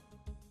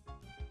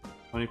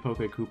 How many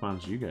Poke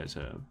coupons do you guys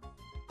have?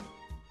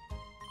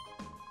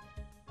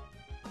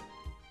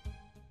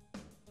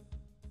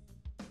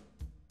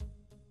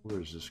 Where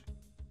is this?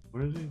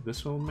 Where is he?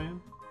 This old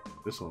man?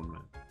 This old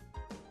man.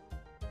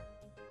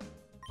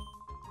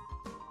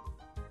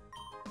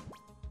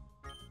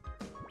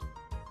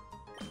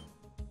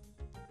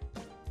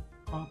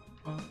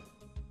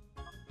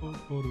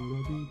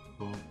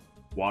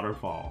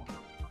 Waterfall.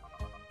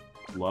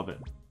 Love it.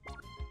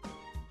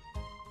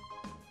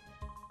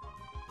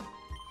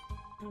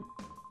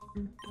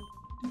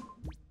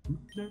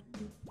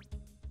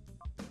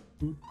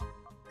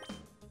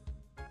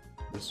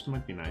 This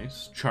might be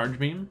nice. Charge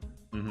beam?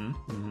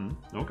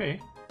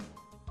 Okay.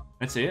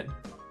 That's it.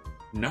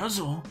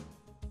 Nuzzle?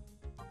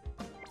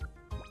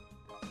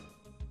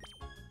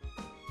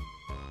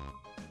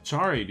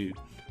 Sorry, dude.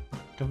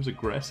 That was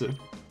aggressive.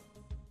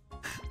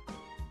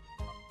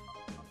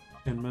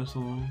 And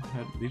missile.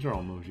 These are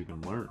all moves you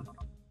can learn.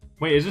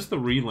 Wait, is this the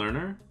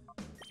relearner?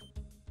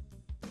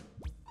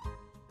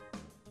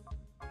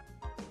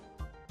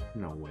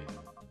 No way.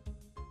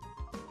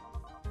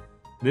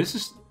 This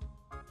is...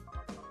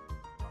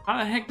 How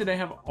the heck did I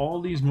have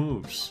all these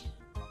moves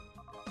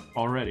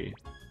already?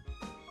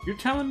 You're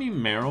telling me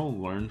Meryl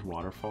learned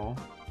Waterfall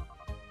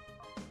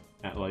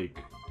at, like,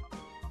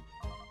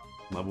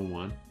 level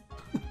 1?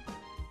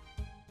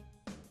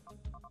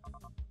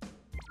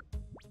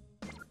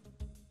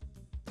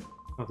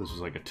 I thought this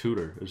was like a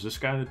tutor. Is this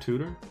guy the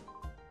tutor?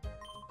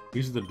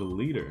 He's the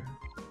deleter.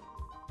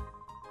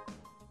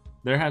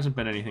 There hasn't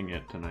been anything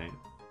yet tonight.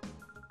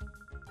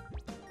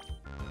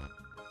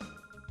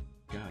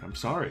 God, I'm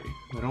sorry.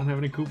 I don't have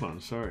any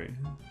coupons, sorry.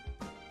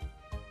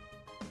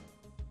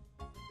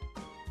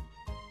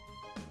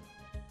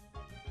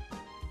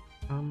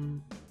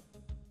 Can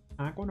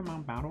I go to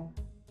Mount Battle?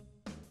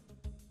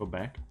 Go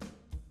back?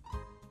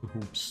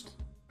 Oops.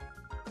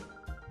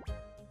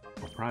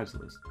 Oh, prize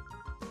list.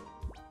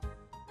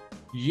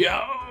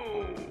 Yo!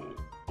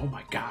 Oh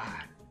my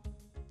god.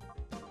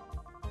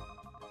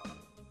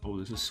 Oh,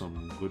 this is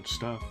some good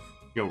stuff.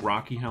 Yo,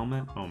 Rocky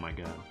helmet? Oh my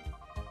god.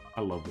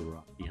 I love the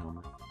Rocky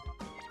helmet.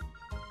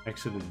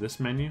 Exited this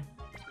menu.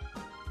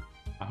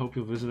 I hope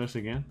you'll visit us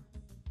again.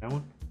 That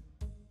one?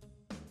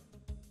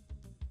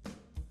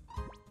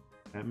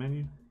 That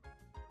menu?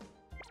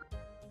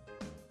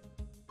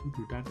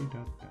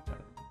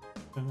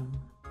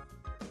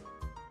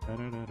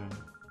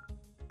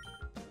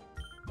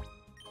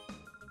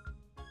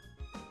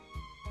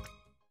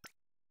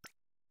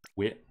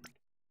 Wit.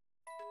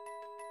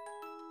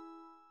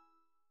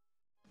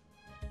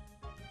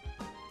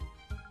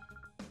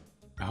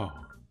 Oh.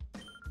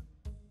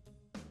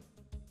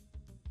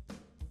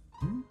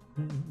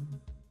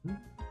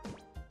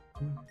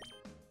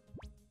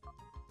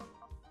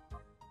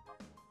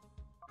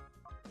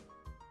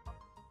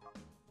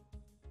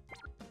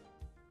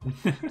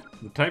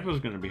 The typo's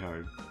gonna be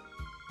hard.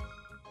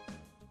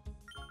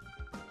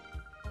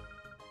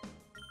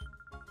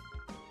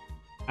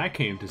 I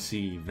came to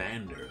see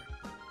Vander.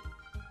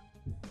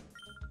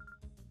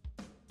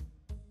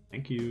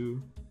 Thank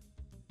you.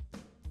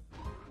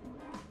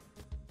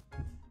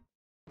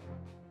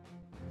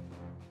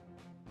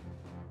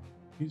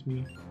 Excuse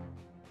me.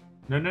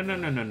 No, no, no,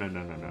 no, no, no,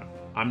 no, no, no.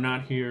 I'm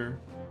not here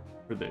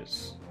for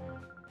this.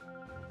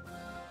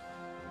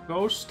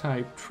 Ghost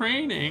type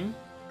training?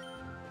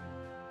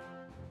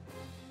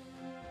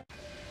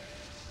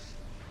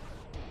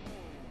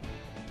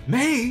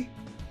 May?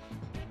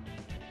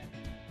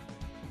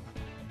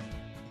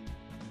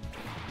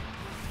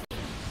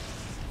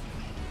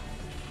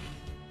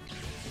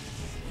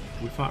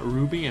 We fought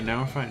Ruby and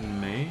now we're fighting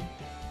May?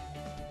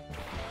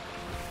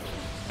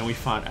 And we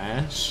fought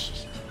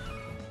Ash?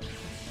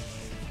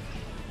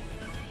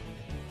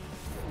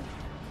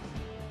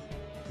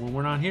 Well,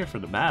 we're not here for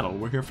the battle,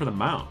 we're here for the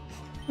mount.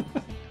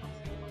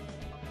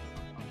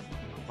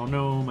 Oh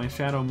no, my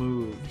shadow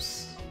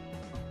moves.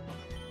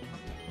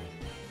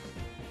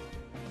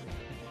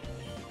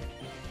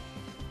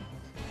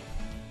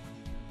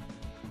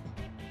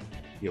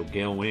 Yo,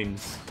 Gale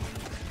Wings.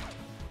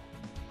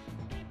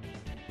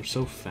 We're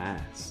so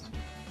fast.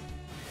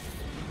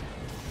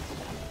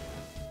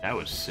 That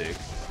was sick.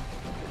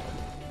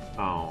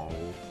 Oh.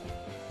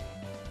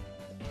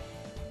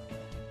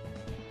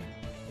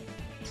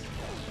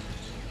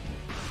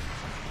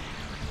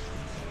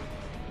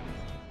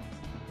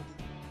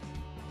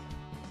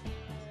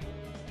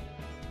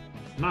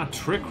 Not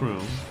Trick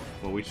Room,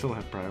 but we still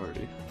have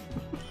priority.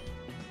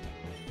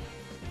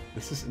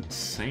 This is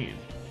insane.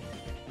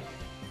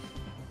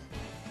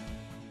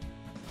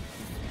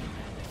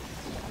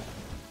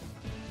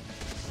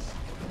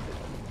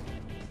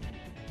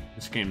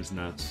 This game's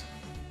nuts.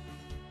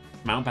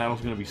 Mount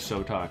Battle's gonna be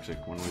so toxic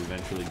when we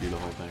eventually do the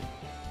whole thing.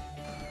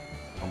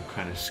 I'm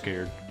kind of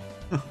scared.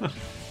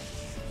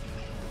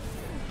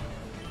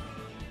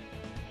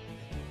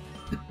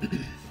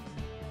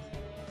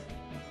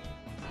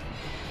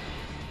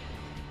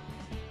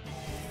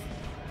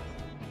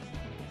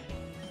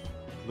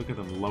 Look at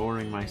them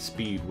lowering my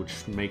speed,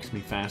 which makes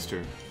me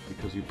faster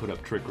because you put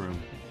up Trick Room.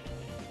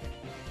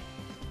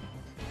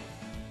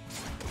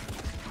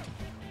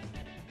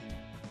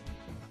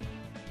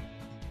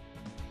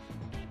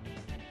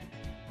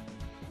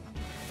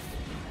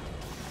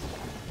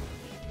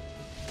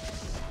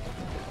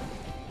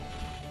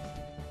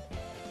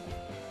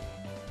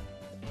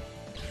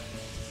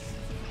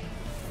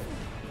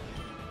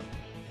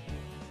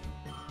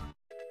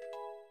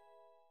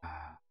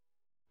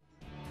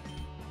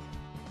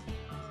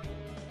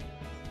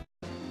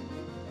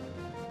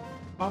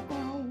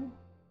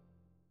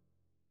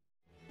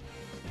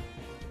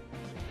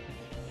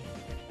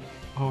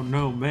 Oh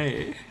no,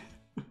 May.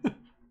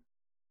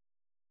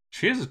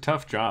 She has a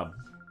tough job.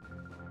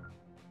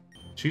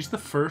 She's the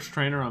first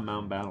trainer on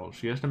Mount Battle.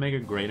 She has to make a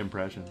great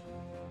impression.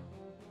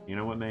 You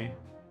know what, May?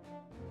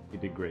 You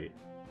did great.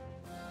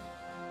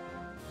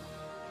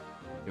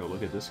 Yo,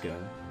 look at this guy.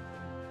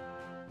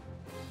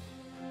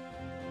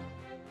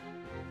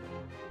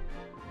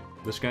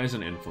 This guy's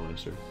an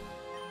influencer.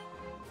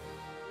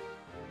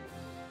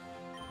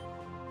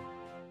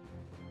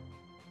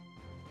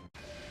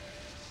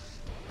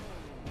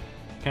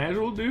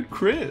 Casual dude,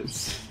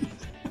 Chris.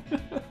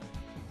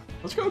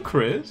 Let's go,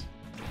 Chris.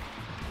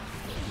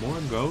 More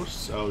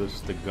ghosts? Oh, this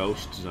is the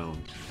ghost zone.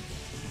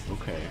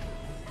 Okay.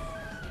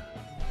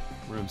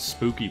 We're in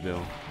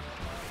Spookyville.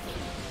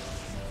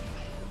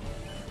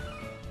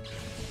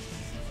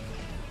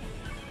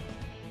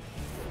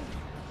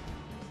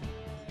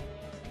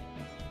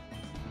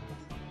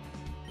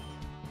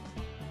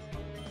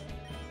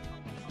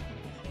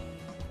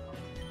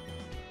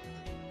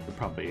 Could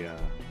probably,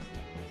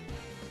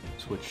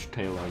 switch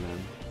Taylor then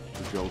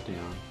to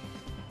Jolteon.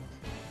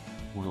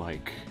 More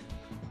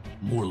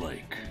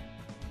like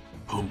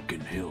Pumpkin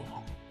Hill.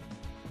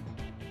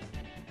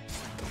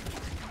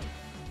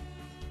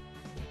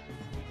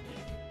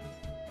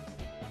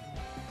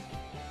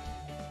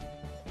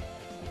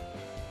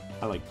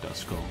 I like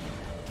Duskull.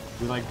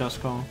 You like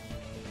Duskull?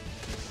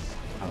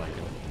 I like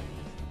it.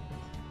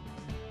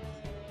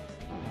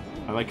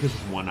 I like his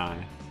one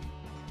eye.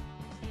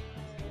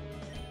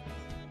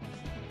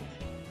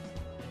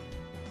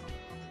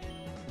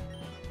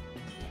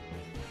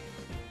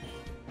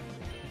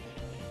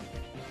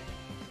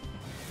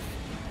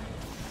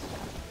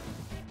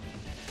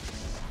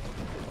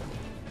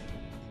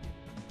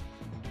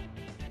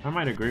 I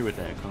might agree with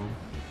that, Cone.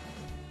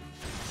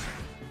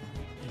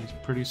 He's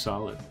pretty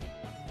solid.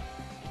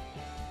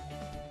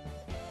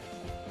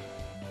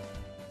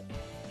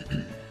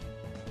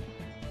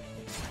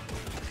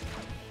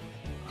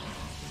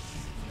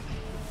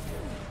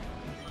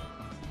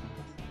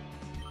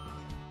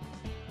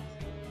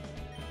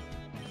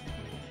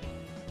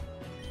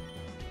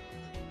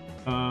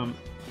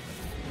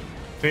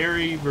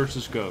 Fairy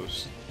versus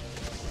Ghost.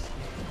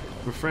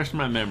 Refresh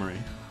my memory.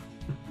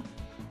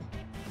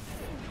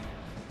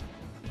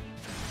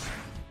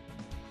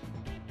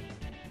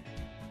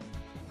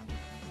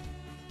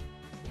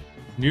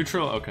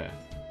 Neutral? Okay.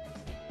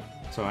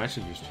 So I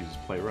should just choose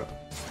play rough.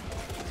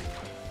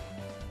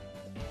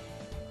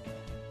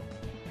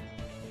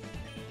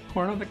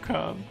 Corn on the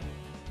cob.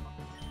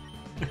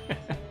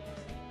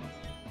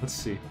 Let's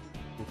see.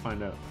 We'll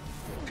find out.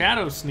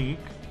 Shadow Sneak.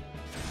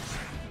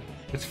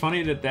 It's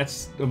funny that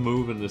that's a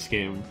move in this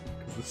game.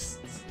 Because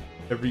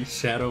every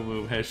shadow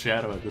move has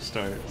shadow at the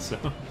start, so...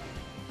 a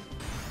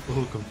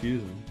little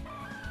confusing.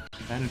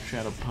 Advantage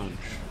Shadow Punch.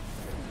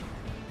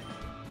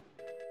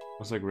 I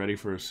was like ready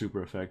for a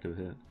super effective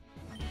hit.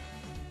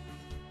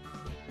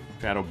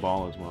 Shadow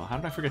Ball as well. How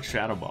did I forget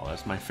Shadow Ball?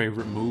 That's my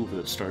favorite move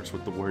that starts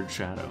with the word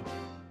shadow.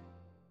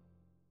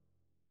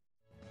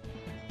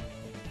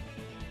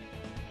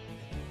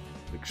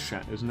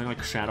 Like isn't there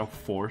like Shadow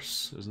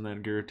Force? Isn't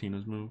that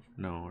Giratina's move?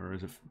 No, or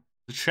is it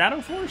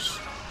Shadow Force?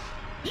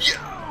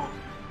 Yo!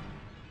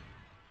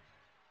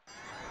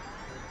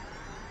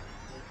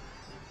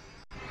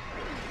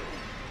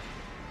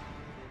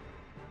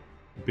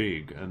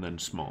 Big and then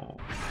small.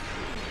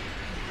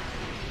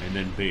 And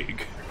then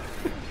big.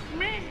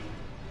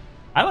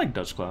 I like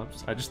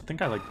Dusclops. I just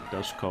think I like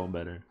Duskull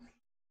better.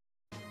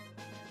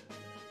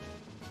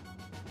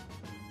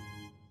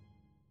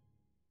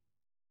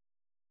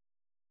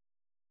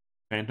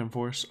 Phantom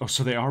Force? Oh,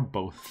 so they are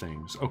both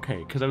things. Okay,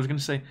 because I was going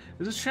to say,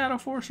 is it Shadow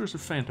Force or is it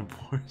Phantom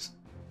Force?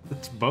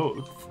 It's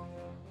both.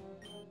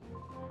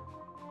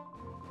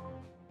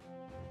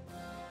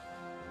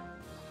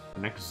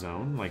 Next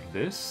zone? Like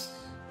this?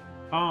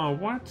 Oh,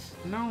 what?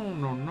 No,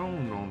 no, no,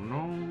 no,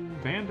 no.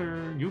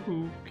 Vander,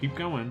 yoo-hoo. Keep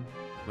going.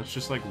 Let's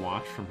just, like,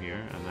 watch from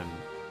here, and then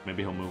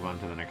maybe he'll move on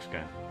to the next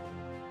guy.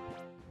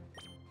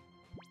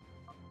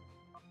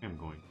 I'm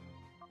going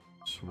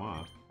to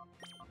swap.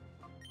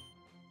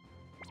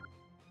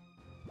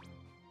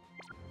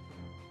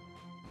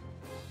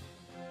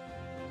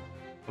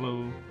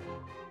 Hello.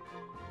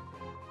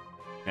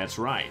 That's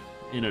right.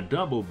 In a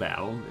double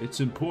battle,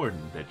 it's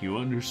important that you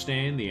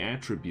understand the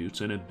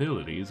attributes and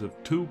abilities of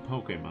two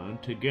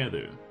Pokemon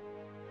together.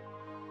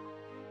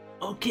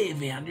 Okay,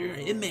 Vander,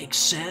 it makes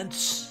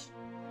sense.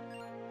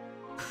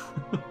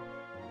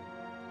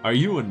 Are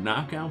you a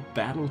knockout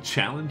battle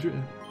challenger?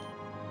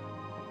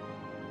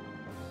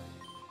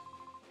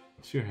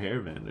 What's your hair,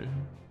 Vander?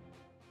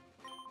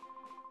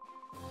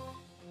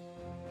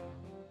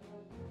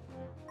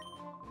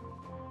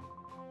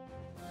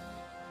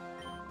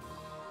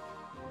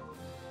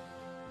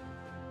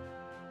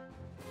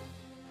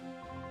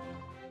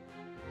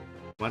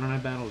 Why don't I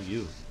battle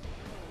you?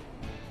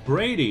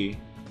 Brady?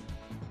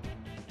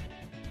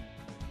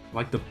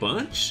 Like the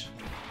bunch?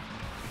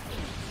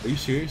 Are you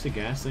serious? The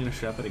Ghastly and a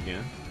Shuppet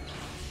again?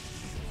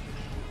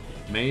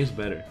 May is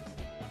better.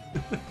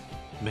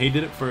 May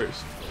did it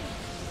first.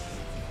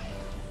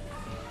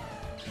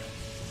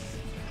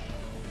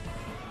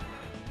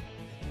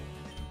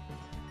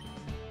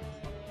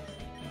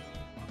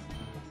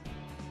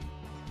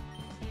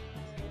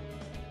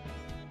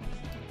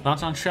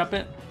 Thoughts on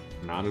Shuppet?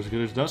 Not as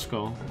good as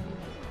Duskull.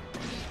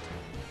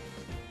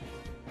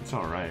 It's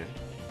alright.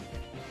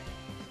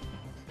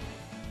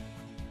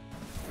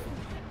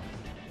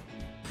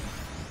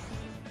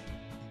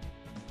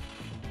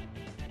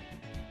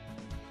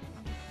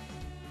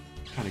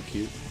 Kinda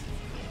cute.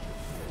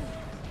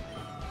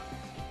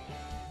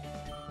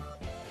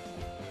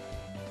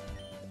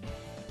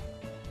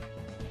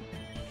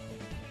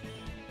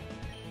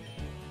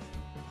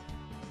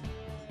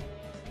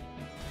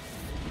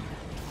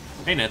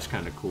 Bayonet's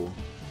kinda cool.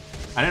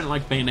 I didn't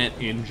like Bayonet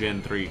in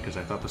Gen 3 because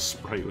I thought the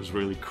sprite was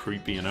really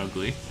creepy and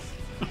ugly.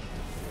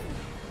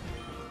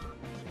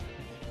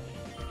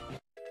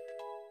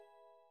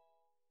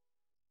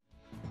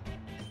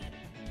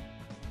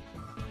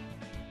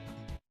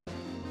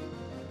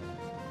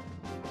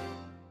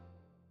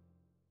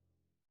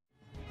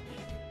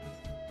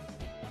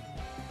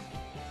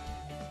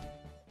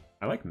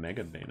 I like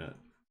Mega Bayonet.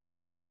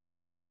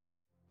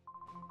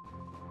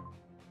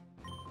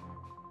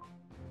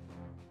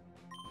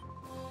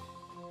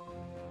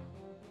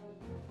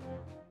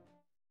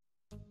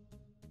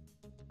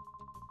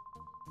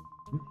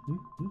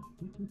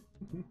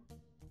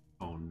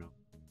 Oh no.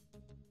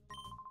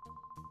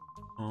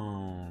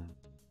 Oh.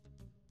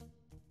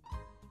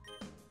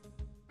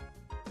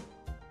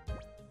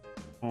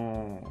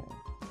 Oh.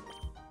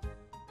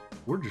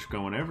 We're just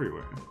going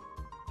everywhere.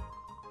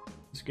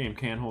 This game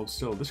can't hold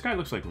still. This guy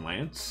looks like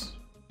Lance.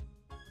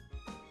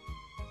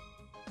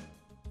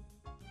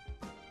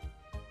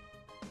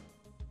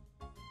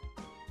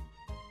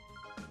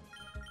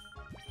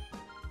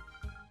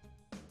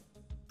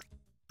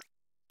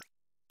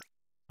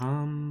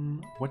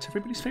 What's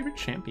everybody's favorite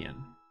champion?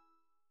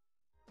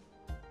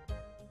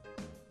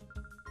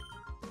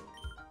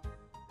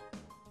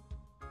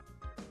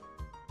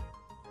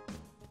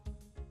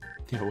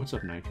 Yeah, what's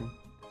up, Nitro?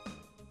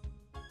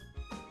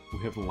 We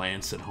have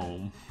Lance at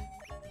home.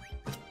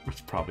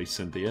 It's probably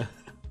Cynthia.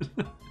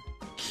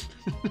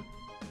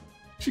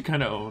 She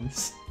kind of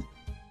owns.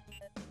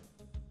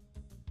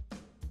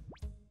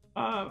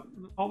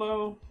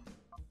 Although...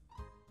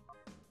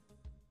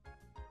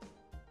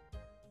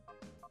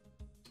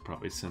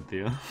 Probably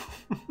Cynthia.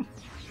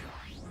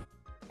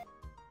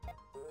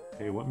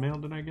 Hey, what mail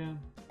did I get?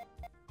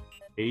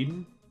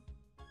 Aiden?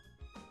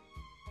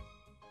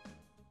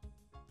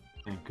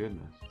 Thank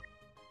goodness.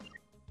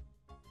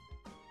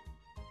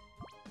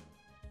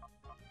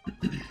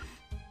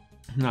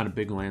 I'm not a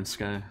big Lance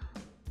guy.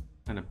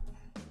 Kind of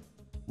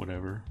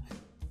whatever.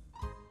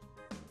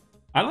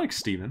 I like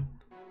Steven.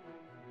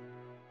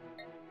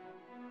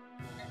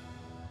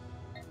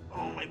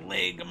 Oh, my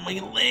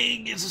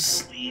leg is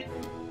asleep.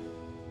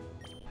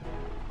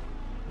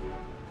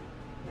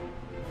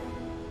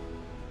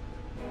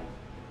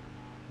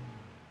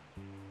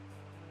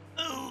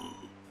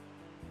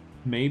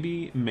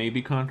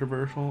 Maybe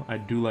controversial. I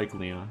do like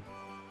Leon.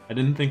 I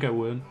didn't think I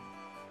would.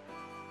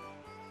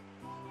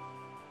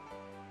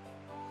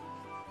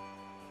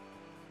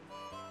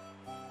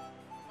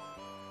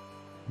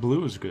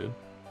 Blue is good.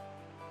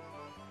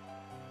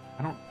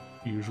 I don't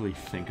usually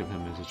think of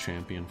him as a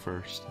champion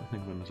first. I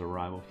think of him as a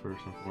rival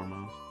first and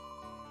foremost.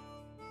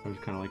 I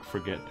just kind of like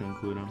forget to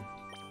include him.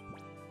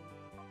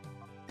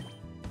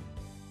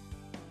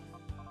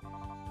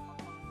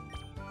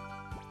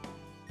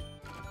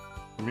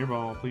 Premier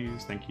ball,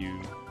 please. Thank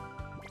you.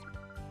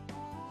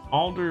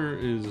 Alder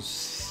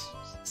is...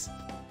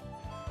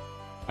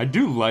 I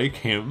do like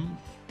him.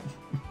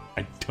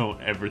 I don't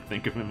ever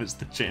think of him as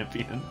the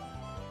champion.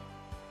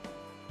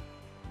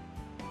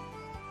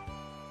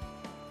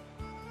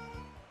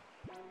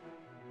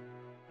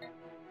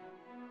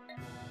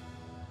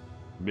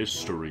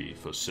 Mystery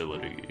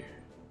facility.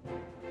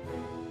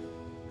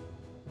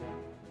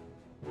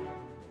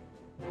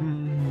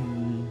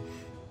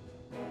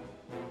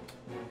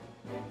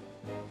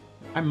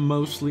 I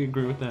mostly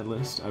agree with that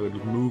list. I would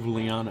move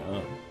Leon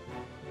up.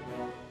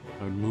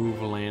 I would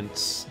move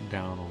Lance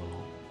down a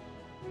little.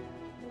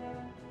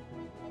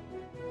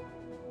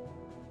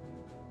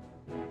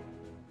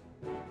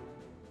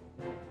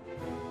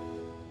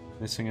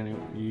 missing any?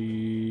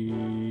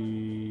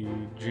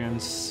 Gen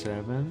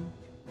 7?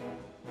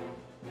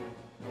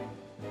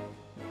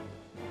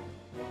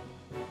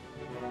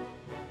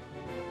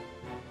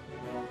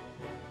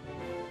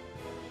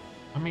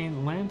 I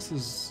mean, Lance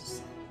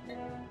is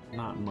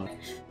not much.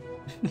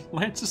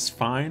 Lance is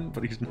fine,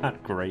 but he's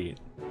not great.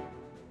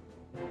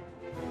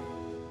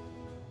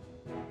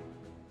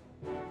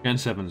 Gen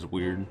 7's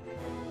weird.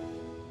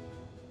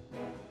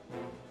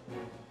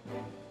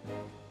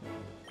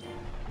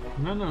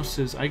 No,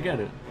 sis, I get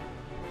it.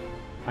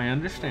 I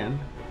understand.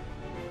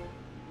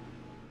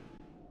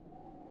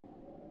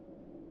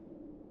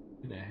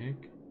 What the heck?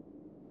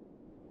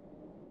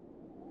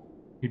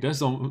 He does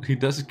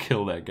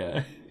kill that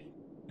guy.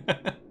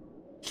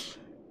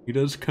 He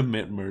does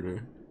commit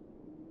murder.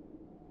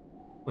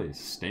 Place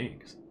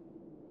stinks.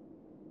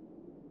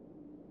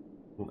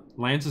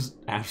 Lance is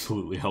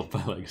absolutely helped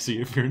by Legacy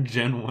if you're in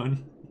Gen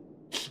 1.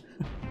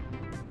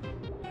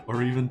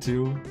 Or even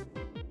 2.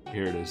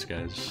 Here it is,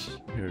 guys.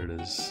 Here it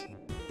is.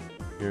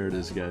 Here it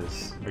is,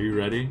 guys. Are you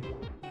ready?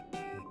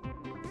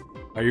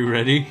 Are you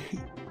ready?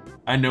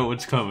 I know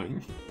what's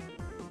coming.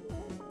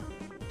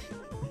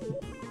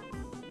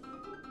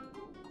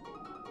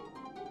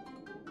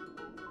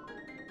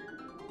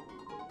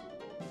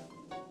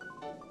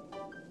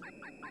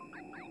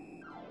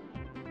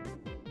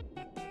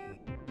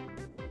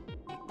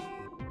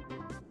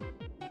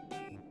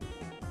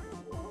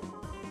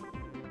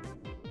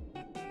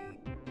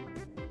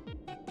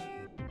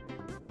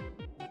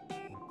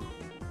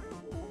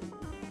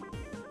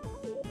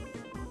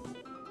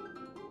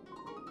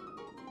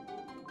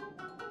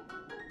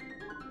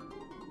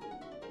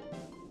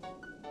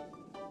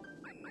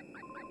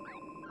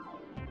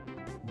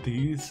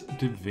 These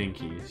Da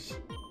Vinci's.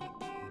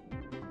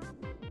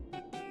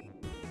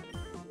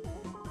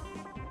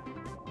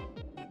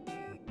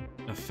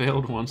 A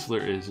failed once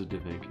there is a Da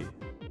Vinci.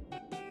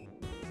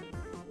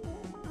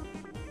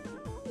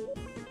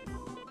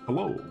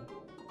 Hello.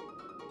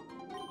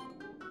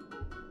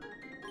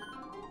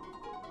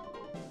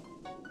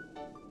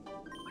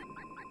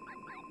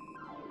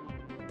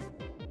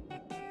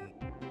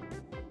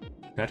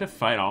 Do I have to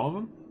fight all of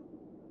them?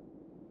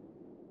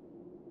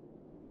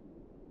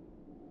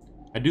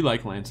 I do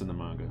like Lance in the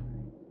manga.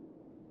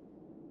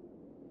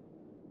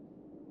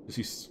 Because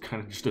he's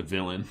kind of just a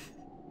villain.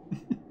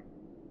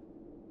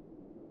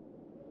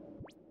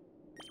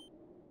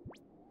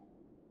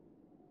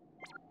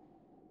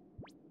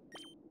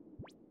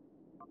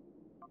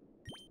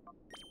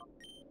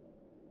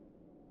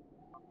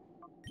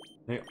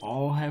 They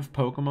all have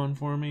Pokemon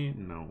for me?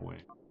 No way.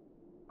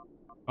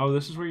 Oh,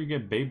 this is where you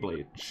get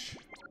Beyblade.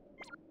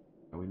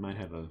 Oh, we might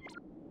have a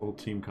whole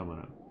team coming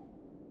up.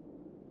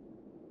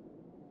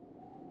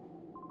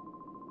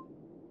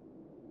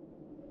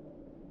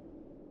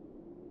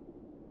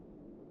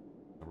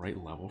 The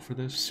right level for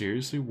this?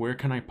 Seriously? Where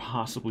can I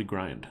possibly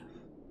grind?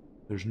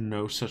 There's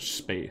no such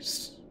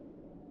space.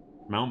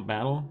 Mount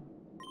Battle?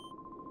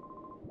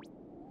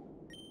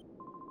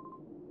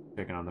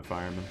 Picking on the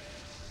fireman.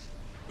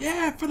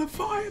 Yeah, for the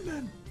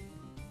fireman!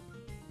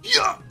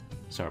 Yeah!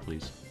 Sorry,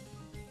 please.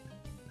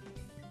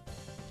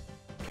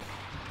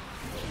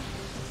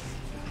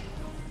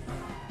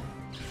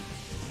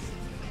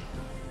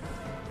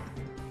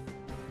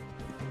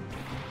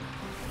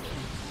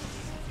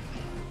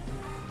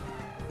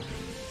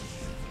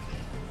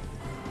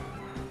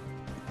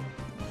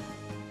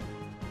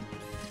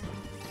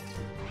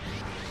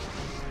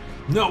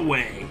 No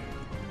way!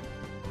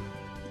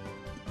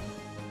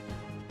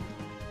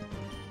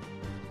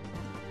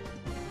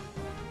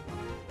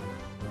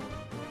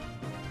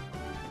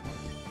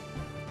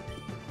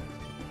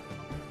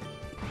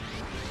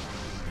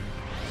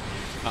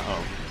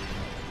 Uh-oh.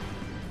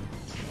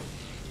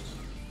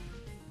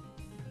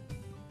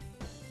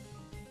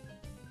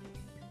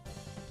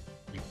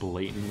 He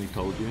blatantly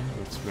told you?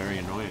 That's very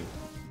annoying.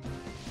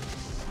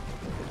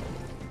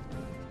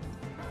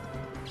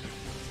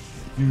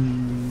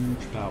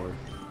 Huge power.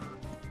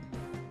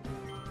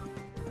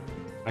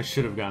 I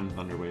should have gotten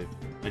Thunder Wave.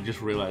 I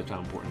just realized how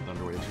important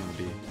Thunder Wave is going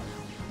to be.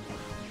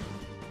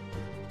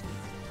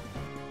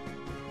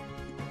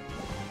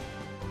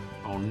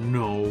 Oh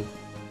no.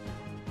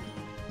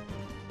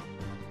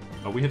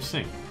 Oh, we have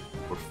Sync.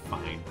 We're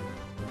fine.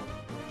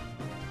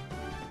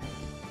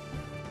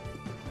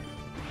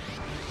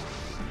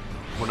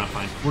 We're not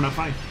fine. We're not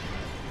fine.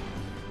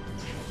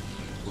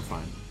 We're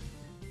fine.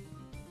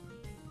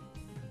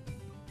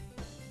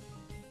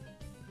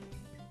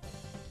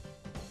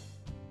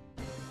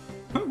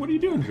 What are you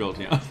doing,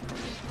 Jolteon?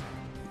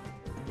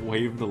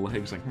 Wave the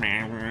legs like...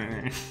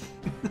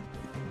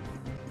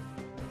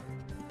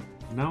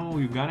 No,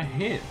 you gotta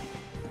hit.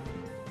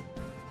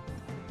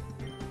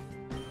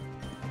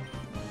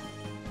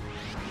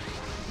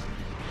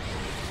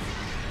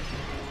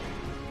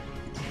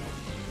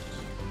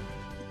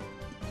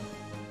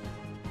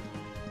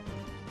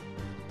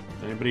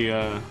 Anybody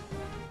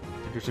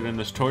interested in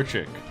this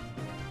Torchic?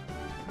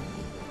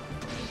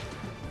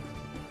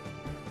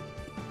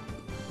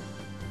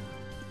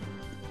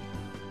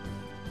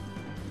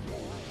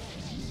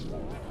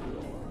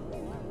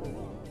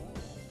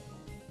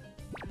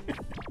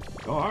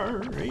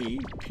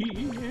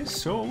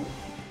 T-S-O-N-G.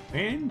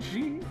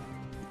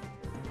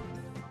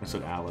 That's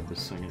what Alib is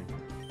singing.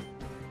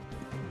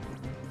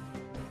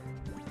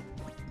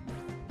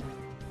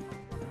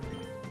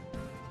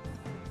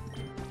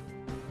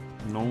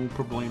 No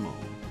problemo.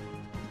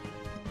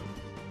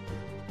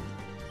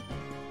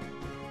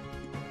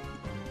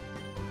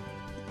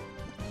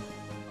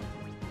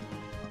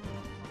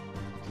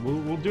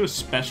 We'll do a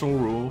special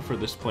rule for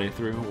this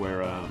playthrough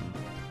where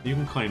you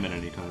can claim it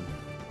anytime.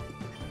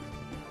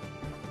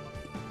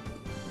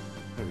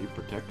 How do you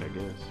protect, I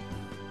guess?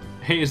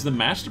 Hey, is the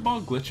Master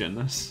Ball glitch in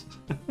this?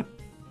 Did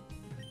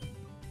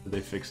they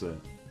fix that?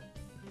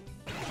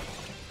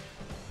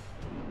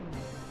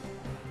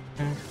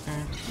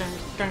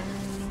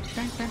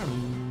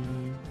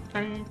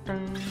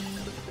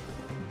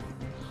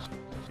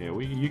 Yeah,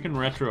 you can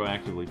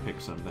retroactively pick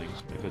something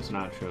if it's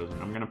not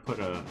chosen. I'm gonna put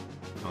a...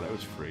 Oh, that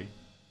was free.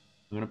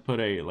 I'm gonna put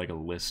a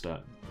list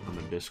up on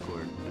the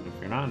Discord, and if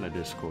you're not in the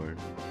Discord,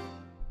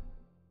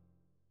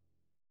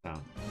 no,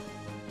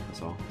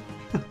 that's all.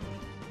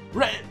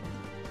 Red!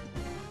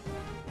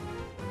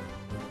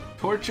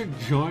 Torchic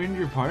joined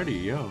your party,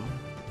 yo.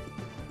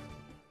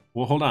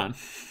 Well, hold on.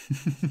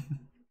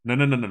 No.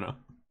 No,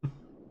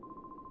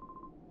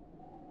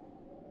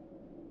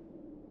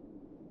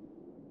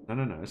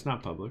 it's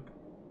not public.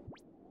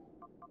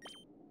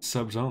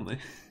 Subs only.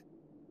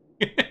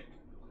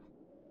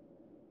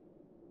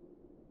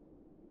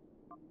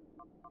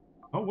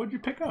 Oh, what'd you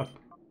pick up?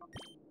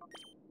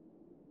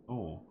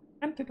 Oh,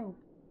 antidote.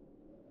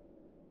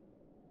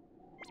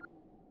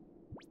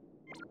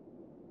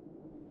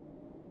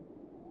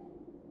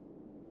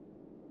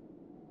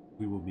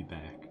 We will be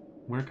back.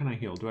 Where can I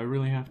heal? Do I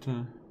really have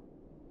to?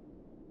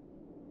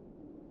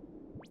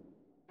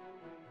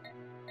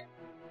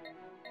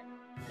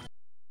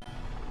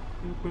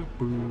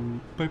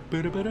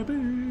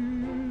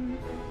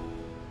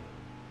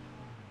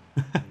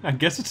 I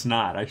guess it's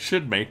not. I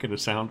should make it a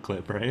sound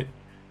clip, right?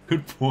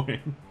 Good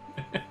point.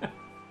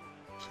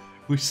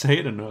 We say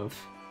it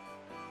enough.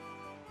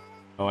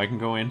 Oh, I can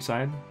go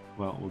inside?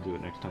 Well, we'll do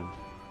it next time.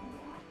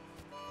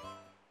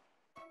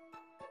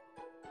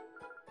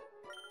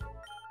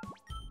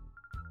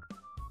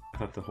 I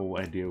thought the whole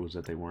idea was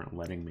that they weren't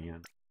letting me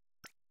in.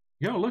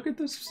 Yo, look at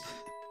this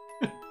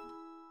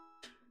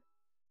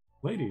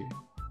lady.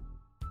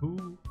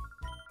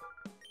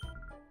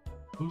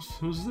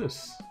 Who's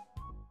this?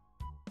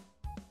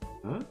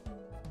 Huh?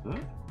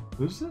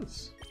 Who's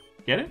this?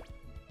 Get it?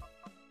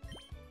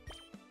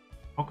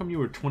 How come you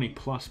were 20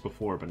 plus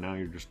before, but now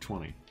you're just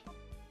 20?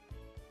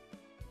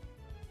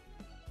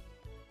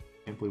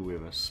 Can't believe we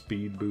have a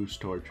speed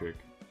boost Torchic.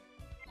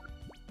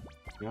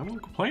 Yeah, I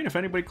won't complain if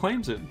anybody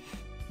claims it.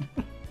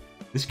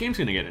 This game's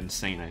gonna get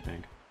insane, I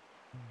think.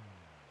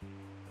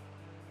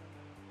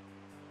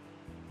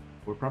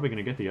 We're probably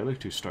gonna get the other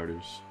two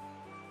starters.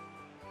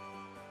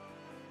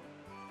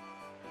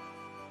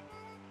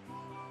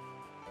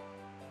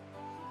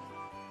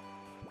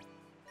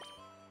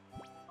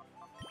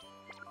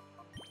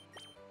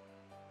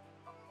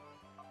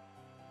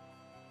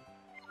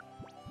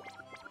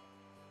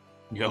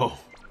 Yo.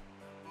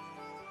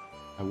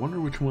 I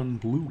wonder which one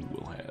Blue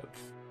will have.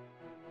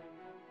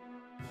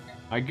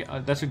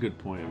 That's a good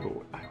point,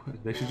 but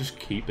they should just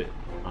keep it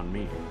on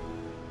me.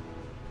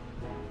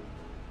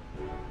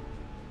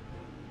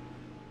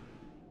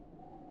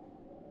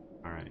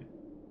 Alright.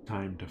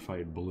 Time to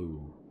fight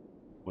Blue.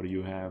 What do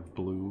you have,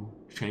 Blue?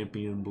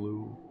 Champion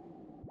Blue?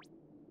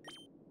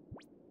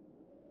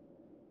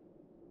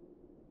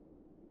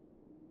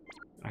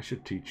 I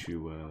should teach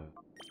you,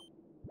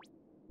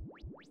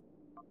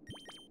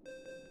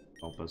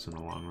 help us in the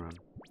long run.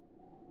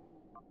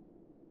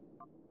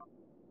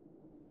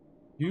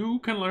 You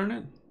can learn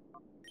it.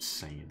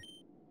 Insane.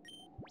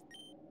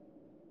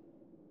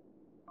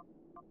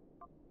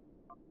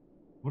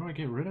 What do I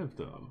get rid of,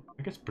 though?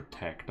 I guess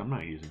Protect. I'm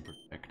not using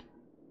Protect.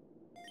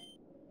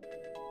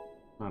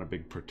 Not a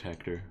big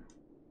protector.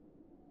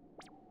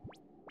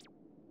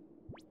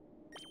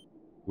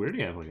 We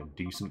already have like a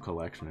decent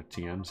collection of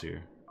TMs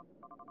here.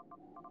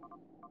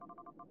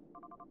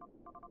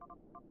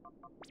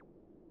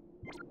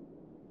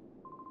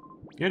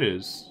 It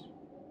is.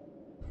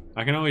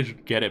 I can always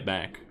get it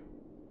back.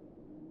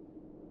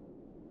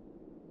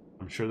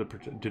 I'm sure the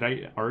did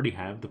I already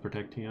have the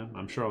Protect TM?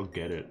 I'm sure I'll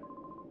get it.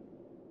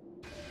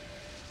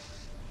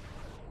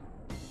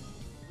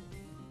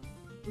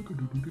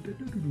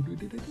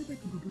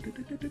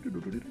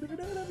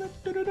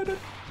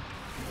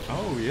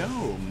 Oh,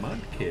 yo,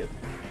 Mudkip.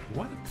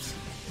 What?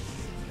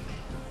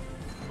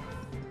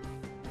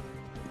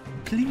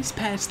 Please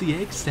pass the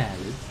egg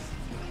salad.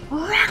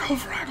 Raggle,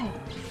 fraggle.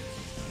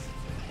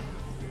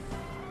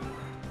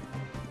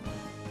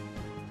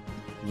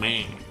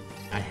 Man,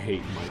 I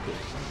hate Michael.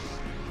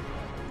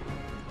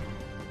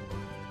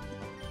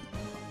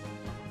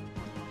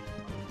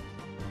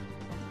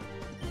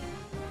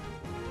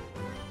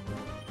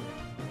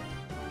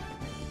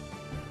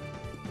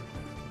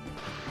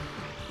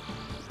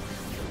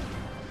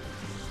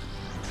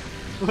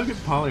 Look at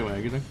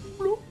Poliwag, he's like,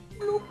 bloop,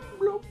 bloop,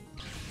 bloop.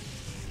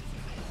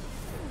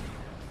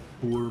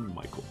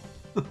 Michael.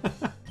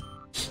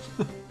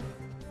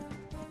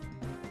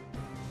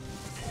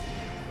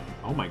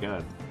 Oh my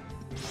god.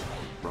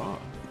 Raw.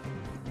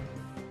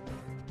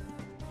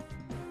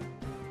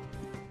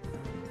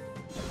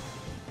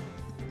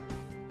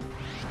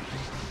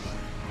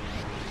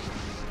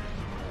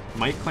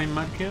 Might claim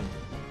Mudkip?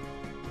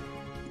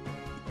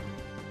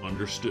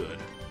 Understood.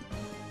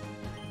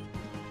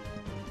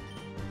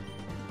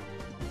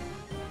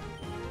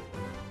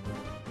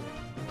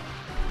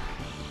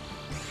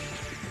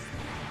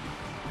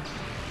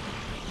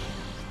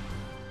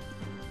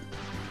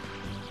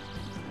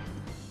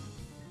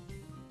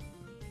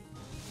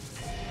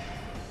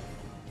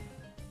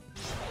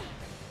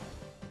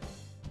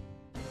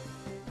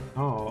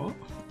 Oh,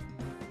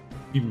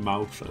 you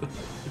mouther.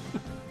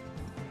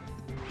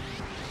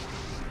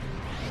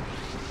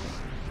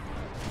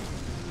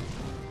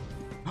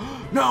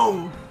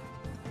 No!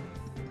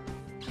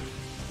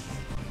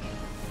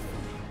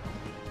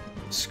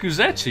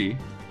 Scuzetti?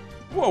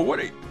 Whoa, what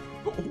are you...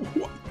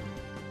 What?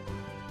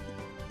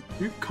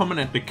 You're coming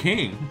at the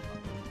king.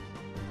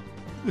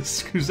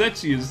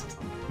 Scuzetti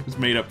was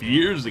made up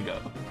years ago.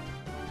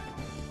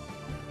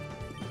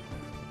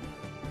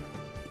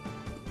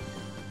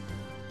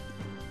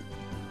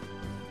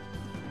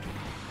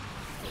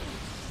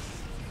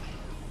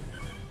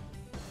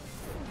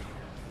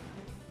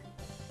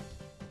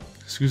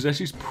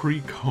 Scuzetti's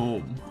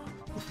pre-comb.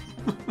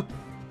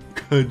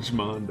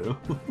 Kajmondo.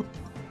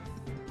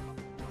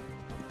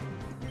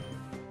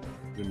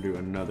 We're gonna do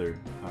another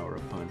power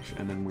up punch,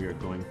 and then we are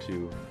going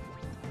to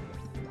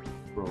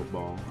throw a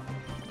ball.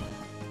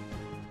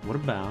 What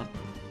about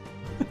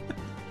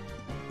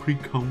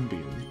pre-comb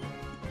beam?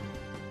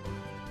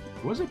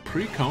 Was it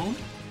pre-comb?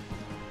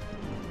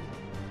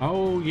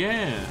 Oh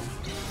yeah.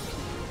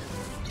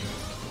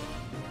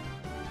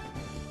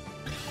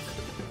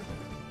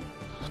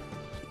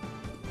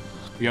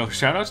 Yo,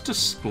 shoutouts to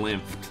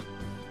Splimft.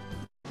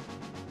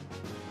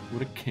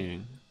 What a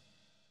king.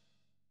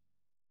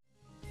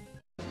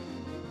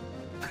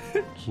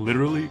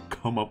 Literally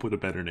come up with a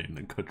better name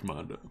than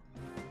Kajmondo.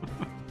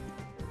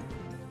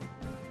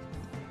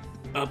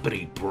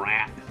 Uppity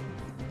brat.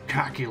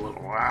 Cocky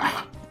little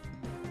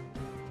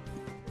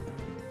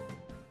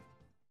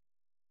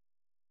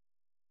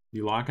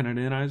You locking it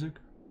in, Isaac?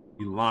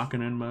 You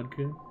locking in,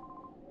 Mudkip?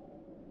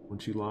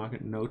 Once you lock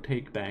it, no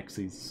take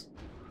backsies.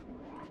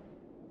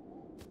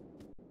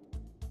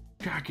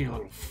 Cocky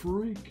little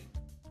freak.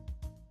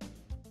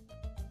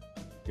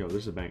 Yo, this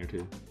is a banger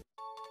too.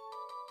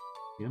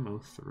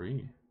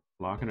 MO3.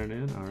 Locking it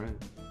in?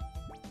 Alright.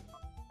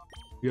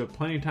 You have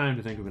plenty of time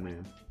to think of a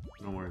name.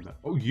 Don't worry about it.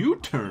 Oh,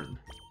 U-turn!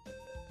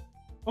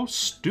 Oh,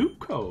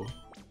 Stuco!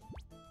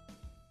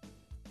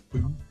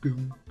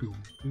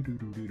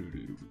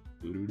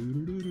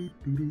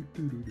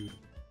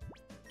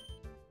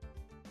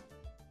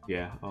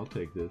 Yeah, I'll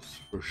take this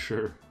for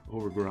sure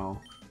over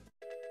Growl.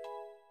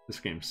 This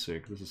game's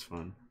sick. This is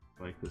fun.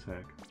 I like this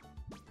hack.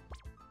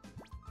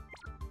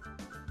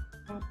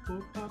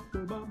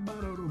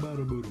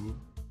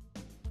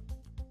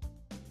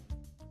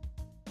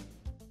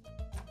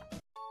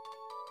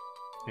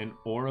 An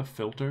aura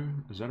filter?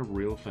 Is that a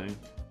real thing?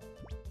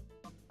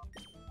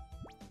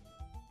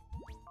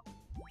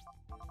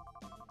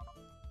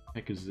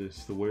 Heck is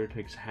this? The wearer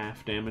takes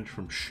half damage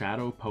from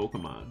shadow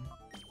Pokemon.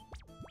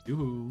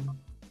 Yoo-hoo.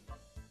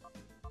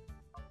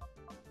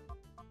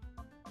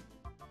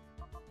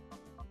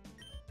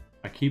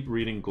 I keep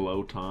reading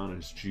Glowton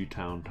as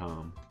G-Town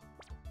Tom.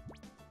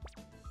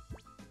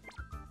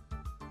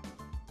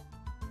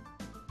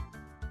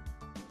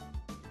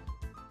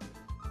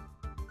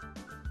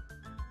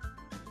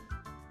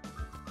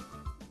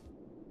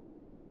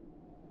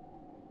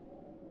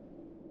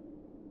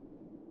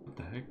 What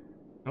the heck?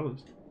 That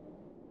was...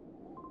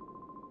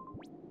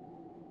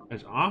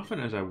 As often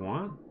as I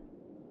want?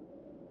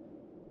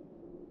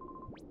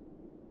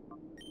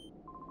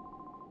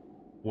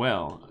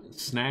 Well,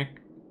 Snack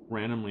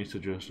randomly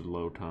suggested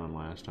Lowton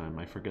last time.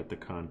 I forget the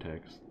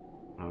context.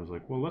 I was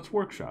like, well, let's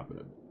workshop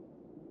it.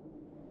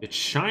 It's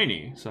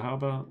shiny, so how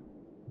about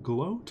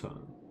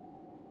Glowton?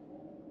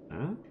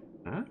 Huh?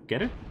 Huh?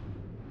 Get it?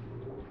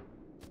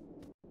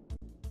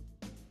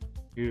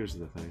 Here's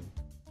the thing.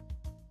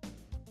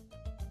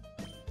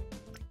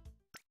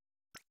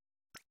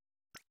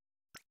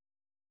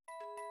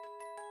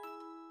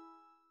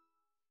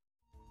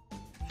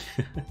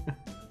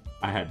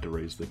 I had to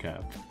raise the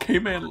cap.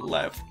 K-Man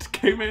left.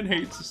 K-Man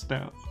hates us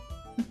now.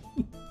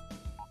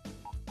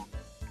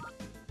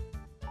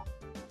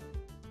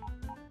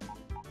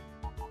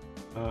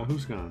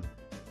 Who's gone?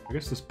 I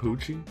guess this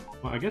Poochie?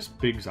 Well, I guess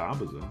Big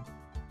Zabuza.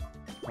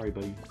 Sorry,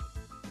 buddy.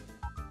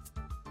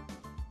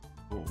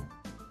 Oh.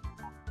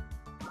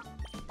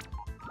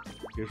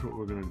 Here's what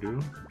we're gonna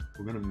do.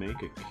 We're gonna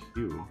make a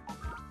Q.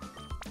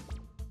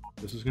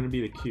 This is gonna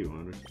be the Q,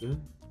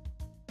 understood?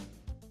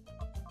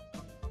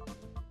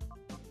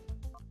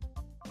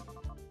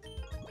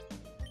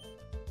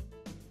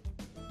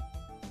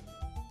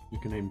 You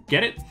can name...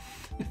 Get it?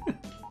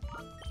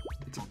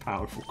 It's a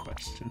powerful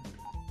question.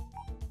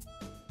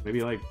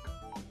 Maybe like,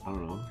 I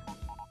don't know,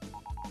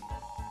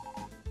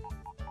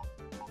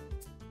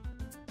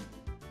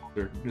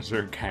 Is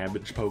there a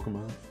cabbage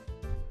Pokemon?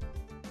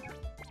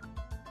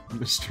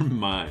 Mr.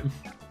 Mime.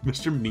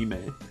 Mr.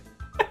 Mime.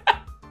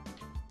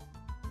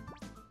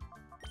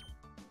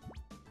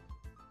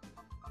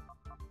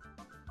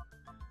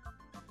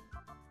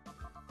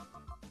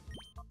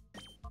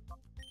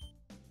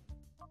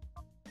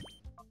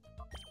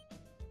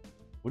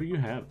 What do you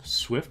have?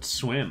 Swift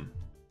Swim.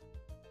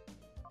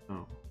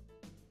 Oh.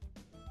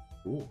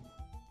 Cool.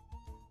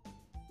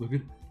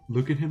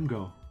 Look at him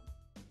go.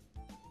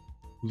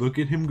 Look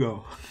at him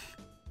go.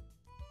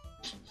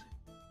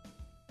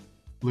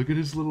 Look at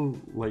his little,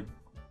 like,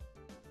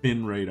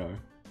 fin radar.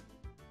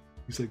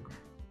 He's like...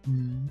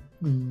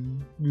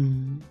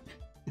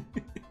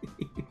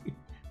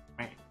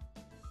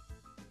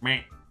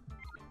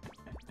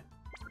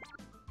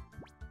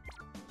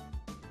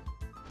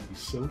 He's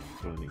so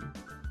funny.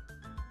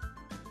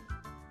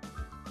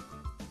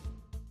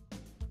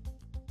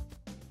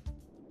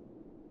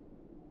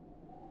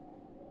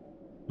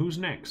 Who's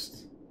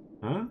next?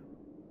 Huh?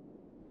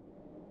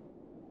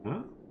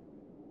 Huh?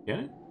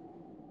 Yeah?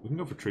 We can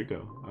go for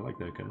Trico. I like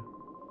that guy.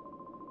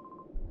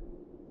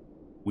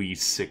 We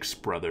 6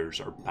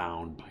 brothers are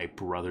bound by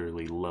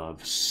brotherly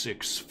love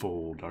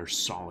sixfold. Our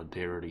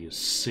solidarity is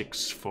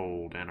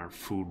sixfold, and our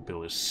food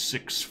bill is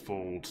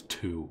sixfold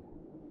too.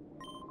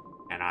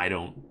 And I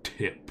don't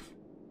tip.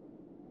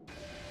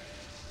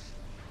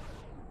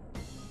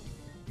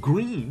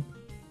 Green?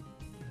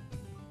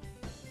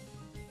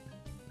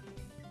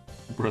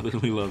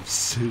 Brotherly love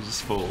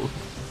sixfold.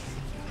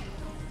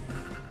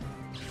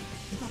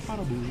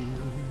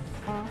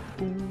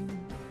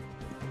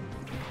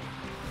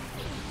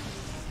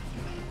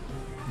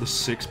 The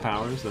 6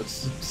 powers, that's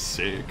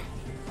sick.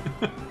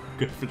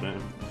 Good for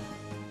them.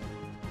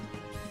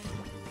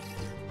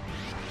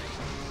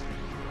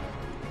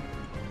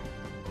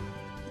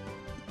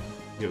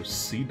 Yo,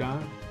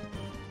 C-Dot?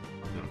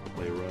 I'm gonna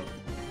play rough.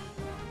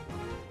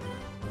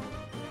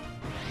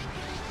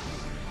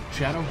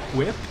 Shadow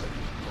Whip?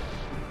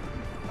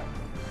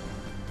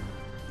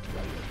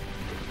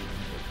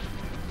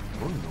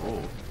 Oh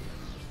no.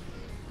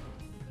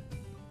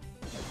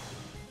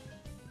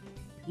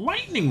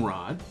 Lightning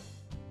Rod?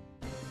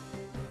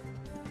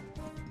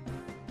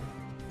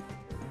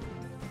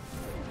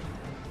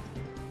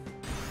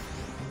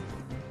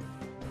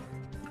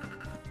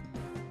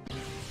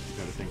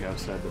 Gotta think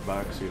outside the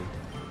box here.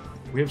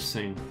 We have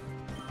Sing.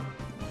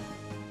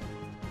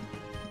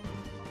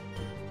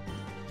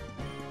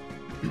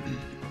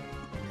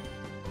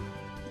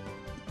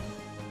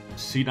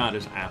 C-Dot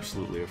is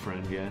absolutely a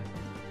friend, yeah.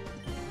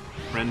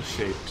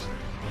 Friend-shaped.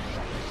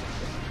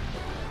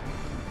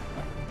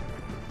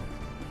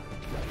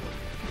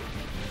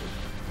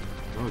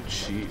 Oh,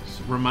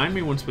 jeez. Remind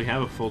me once we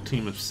have a full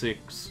team of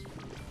 6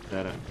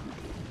 that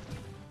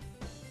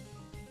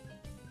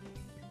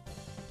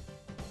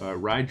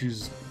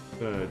Raiju's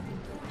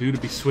due to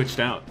be switched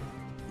out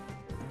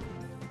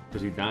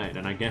because he died,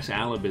 and I guess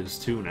Alab is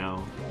too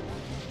now.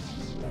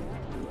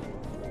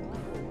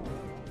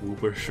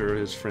 We're sure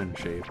his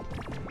friend-shaped.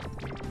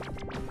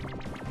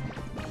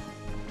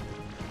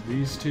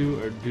 These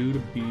 2 are due to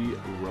be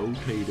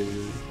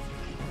rotated.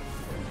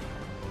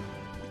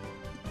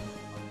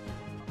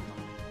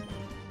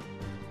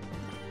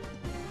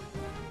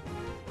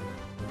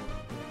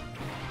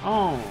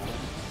 Oh!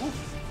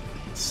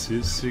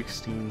 Sizz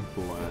 16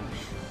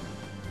 Flash.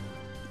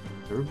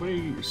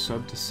 Everybody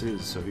sub to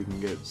Sizz so he can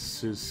get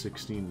Sizz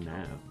 16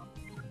 Nav.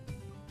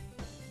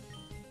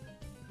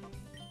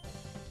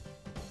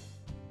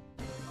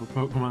 What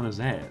Pokemon is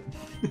that?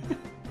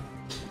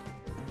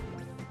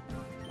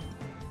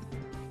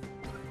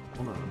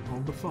 Hold on,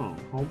 hold the phone,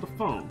 hold the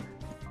phone.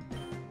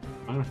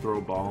 I'm gonna throw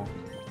a ball,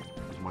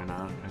 because why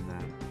not, and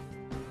then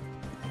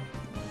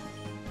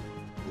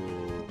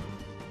we'll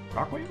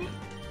Rockwave it?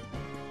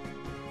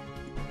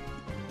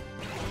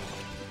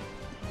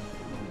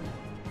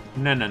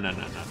 No.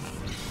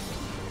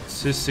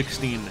 Sizz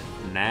 16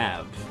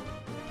 Nav.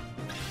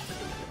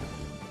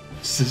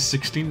 Sizz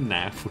 16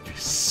 Nav would be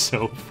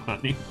so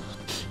funny.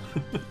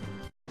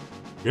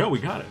 Yeah, we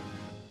got it.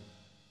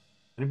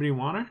 Anybody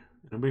want her?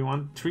 Anybody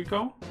want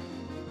Trico?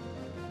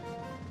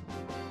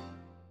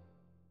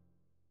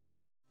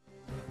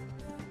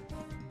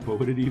 What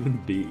would it even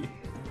be?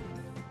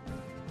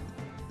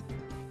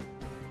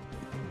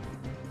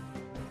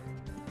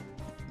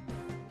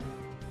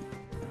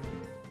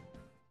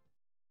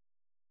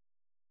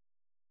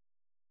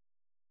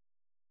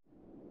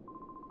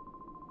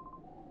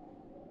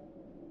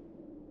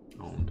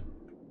 Owned.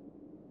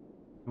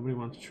 Nobody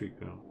wants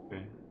Trico.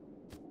 Okay.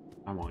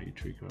 I want you,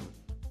 Trico.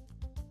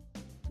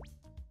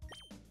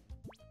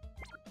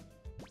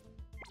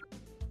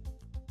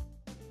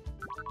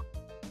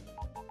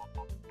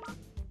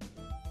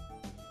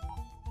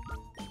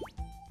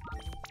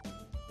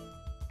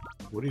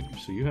 What did you,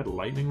 so you had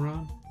lightning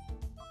rod?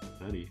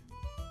 Nutty.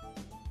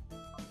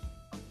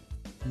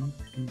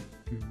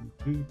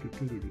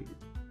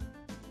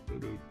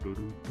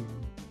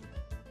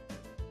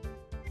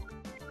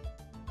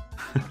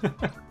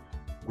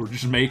 We're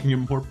just making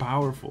him more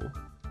powerful.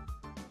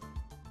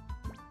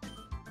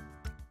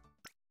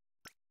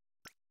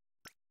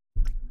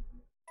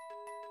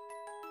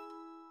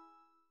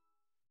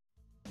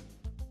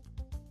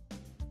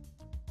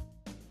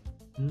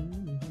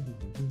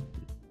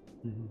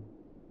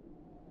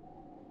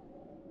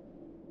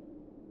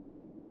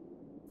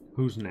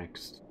 Who's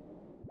next?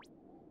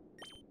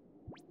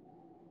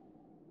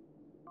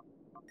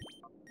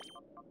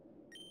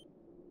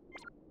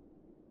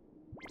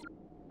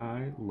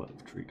 I love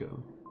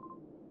Trico.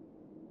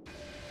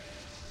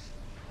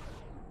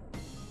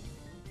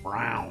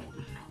 Brown.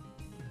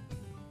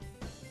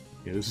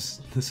 Yeah,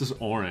 this is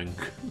Orang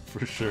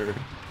for sure.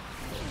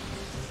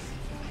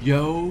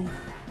 Yo,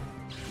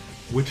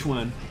 which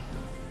one?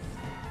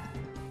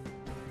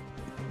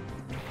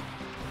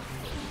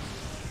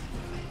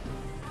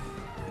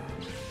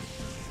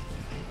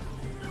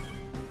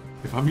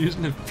 If I'm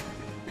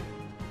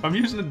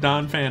using a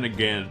Don fan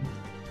again.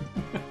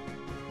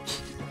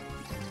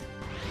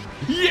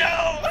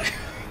 Yo!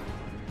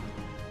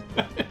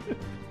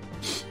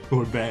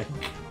 We're back.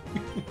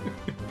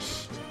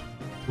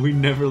 We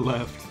never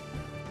left.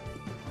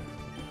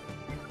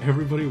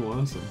 Everybody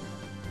wants him.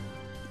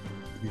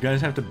 You guys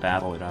have to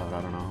battle it out,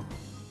 I don't know.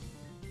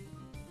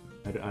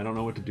 I don't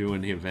know what to do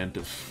in the event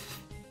of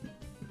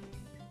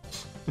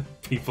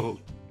people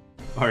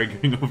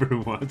arguing over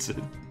who wants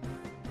it.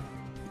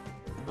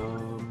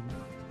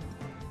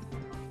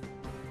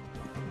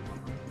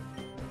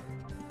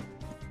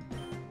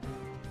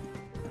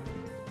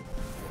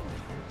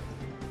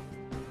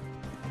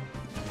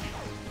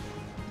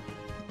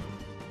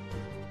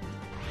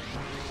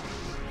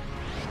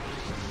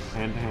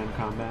 Hand-to-hand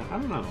combat? I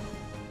don't know.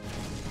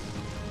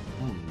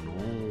 Oh no.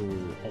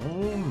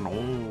 Oh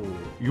no.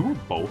 You were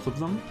both of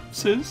them,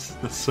 sis?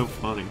 That's so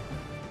funny.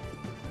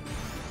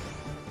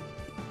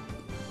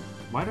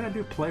 Why did I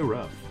do play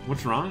rough?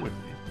 What's wrong with me?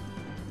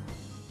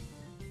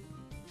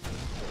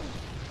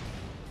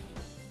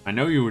 I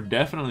know you were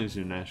definitely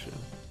Zunesha.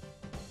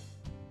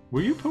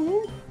 Were you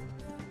Poo?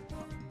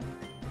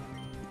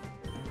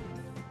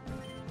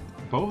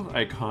 Both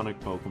iconic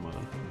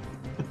Pokemon.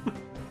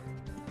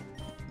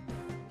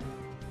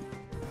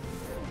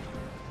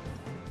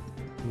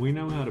 We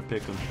know how to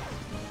pick them.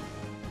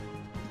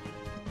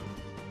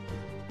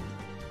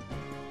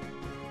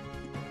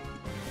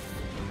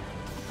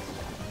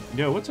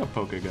 Yo, what's up,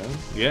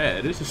 Pokeguy? Yeah,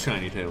 it is a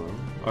shiny Taillow.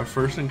 Our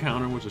first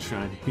encounter was a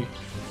shiny.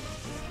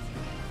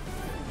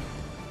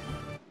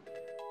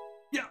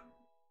 Yeah.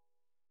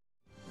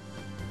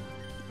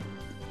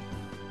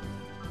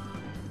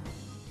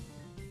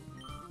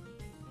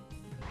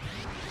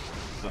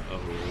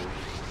 Uh-oh.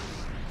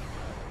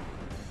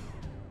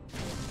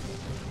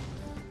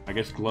 I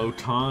guess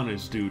Gloton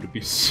is due to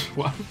be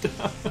swapped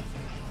out.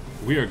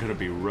 We are gonna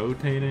be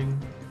rotating.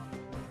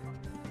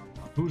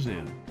 Who's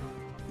in?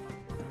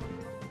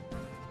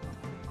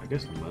 I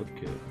guess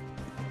Mudkip.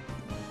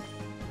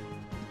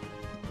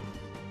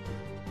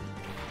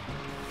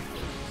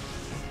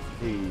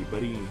 Hey,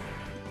 buddy.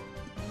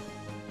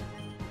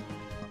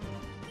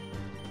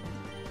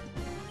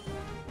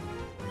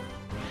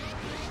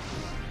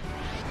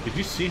 Did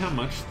you see how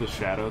much the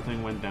shadow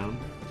thing went down?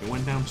 It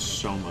went down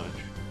so much.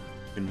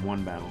 In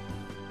one battle.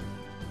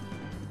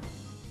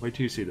 Wait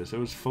till you see this. It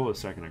was full a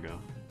second ago.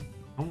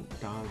 Don't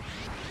dodge.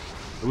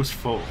 It was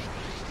full.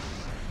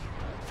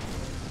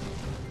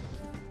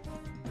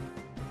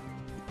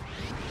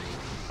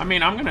 I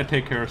mean, I'm gonna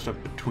take care of stuff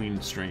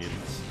between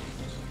streams.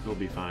 It'll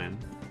be fine.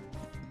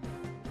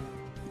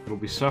 It'll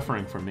be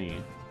suffering for me.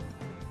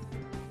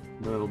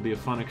 But it'll be a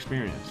fun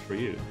experience for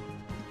you.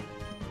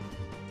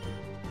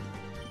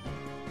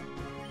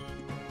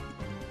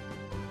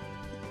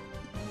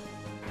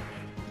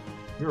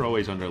 You're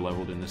always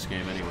underleveled in this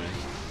game anyway.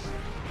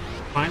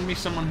 Find me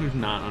someone who's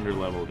not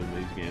underleveled in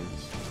these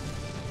games.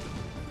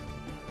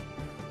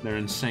 They're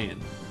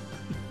insane.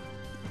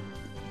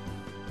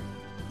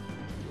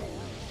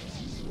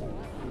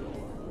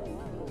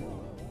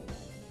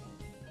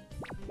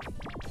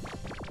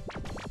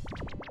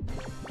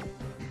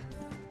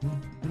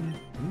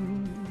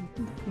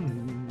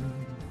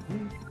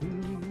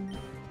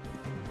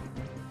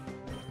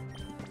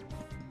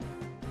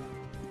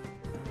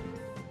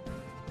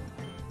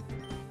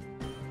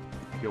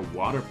 Yo,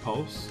 water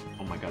pulse?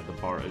 Oh my god, the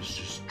bar is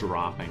just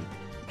dropping.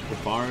 The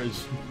bar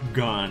is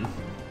gone.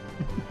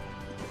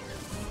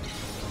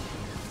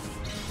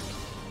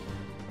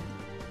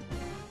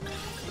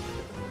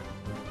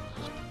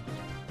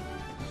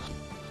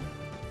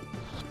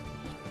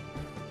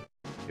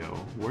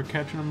 Yo, we're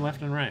catching them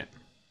left and right.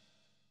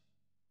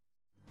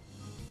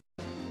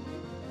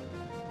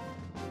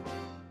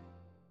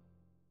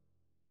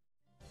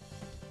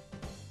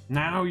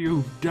 Now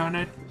you've done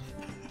it!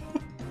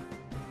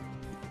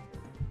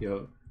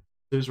 Yo,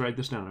 please write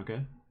this down,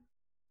 okay?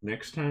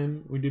 Next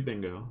time we do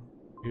bingo,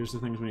 here's the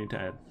things we need to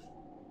add.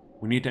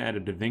 We need to add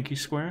a Da Vinci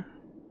square.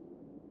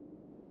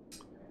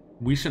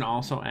 We should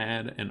also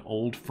add an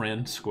old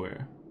friend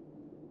square.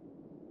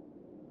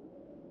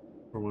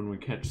 For when we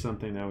catch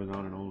something that was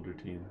on an older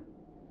team.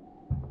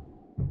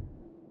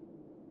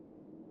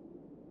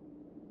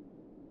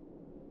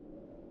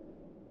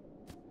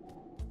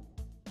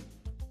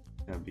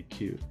 That'd be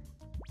cute.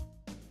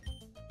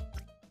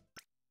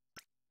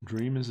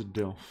 Dream is a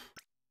DILF.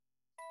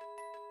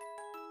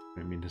 I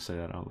didn't mean to say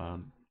that out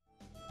loud.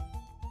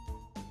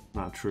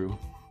 Not true.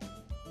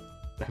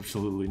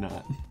 Absolutely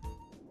not.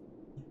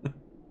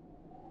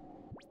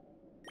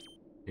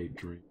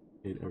 dream.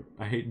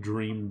 I hate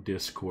dream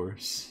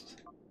discourse.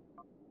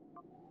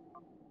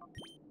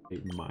 I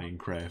hate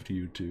Minecraft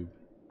YouTube.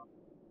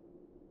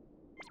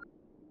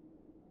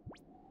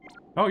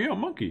 Oh, yo,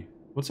 monkey.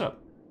 What's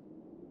up?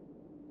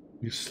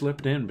 You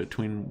slipped in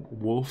between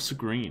Wolf's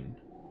Green.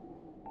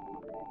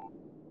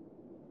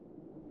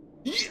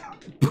 Yeah.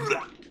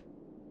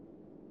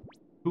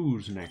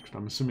 Who's next?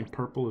 I'm assuming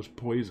purple is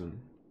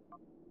poison.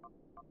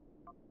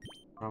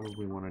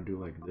 Probably want to do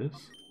like this.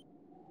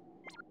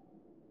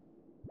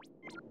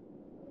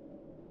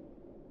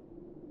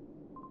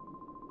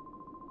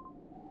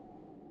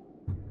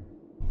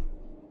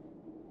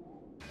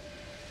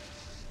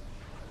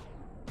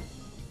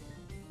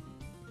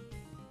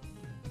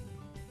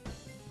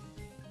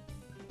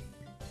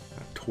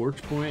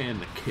 Torch Boy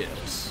and the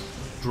Kips.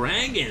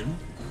 Dragon?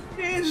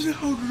 There's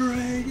no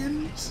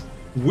dragons.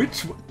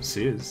 Which one?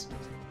 Sis.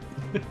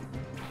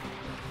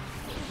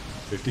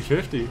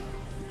 50-50.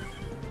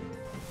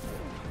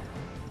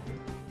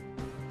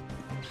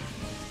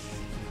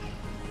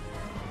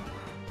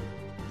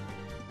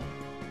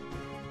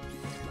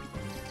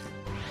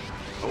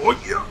 Oh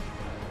yeah.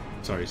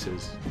 Sorry,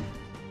 Sis.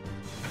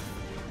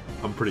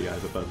 I'm pretty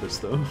hype about this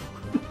though.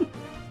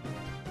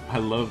 I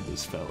love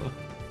this fella.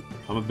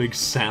 I'm a big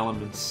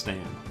Salomon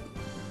stan.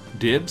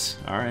 Dibs?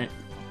 Alright.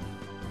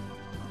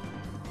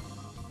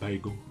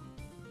 Bagel.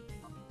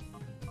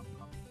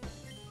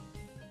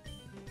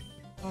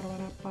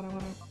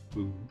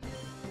 Ooh.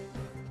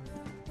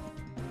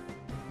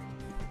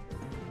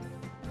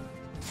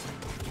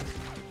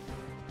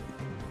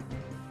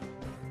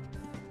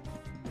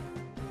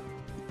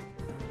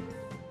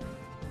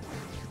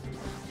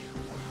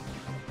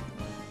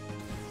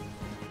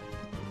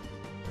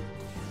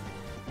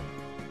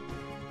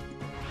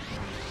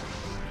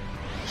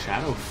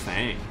 Shadow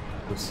Fang.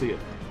 Let's see it.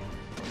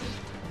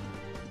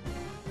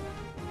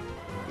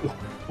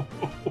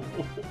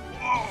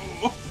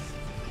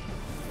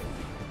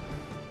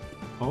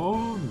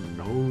 Oh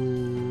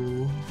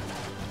no.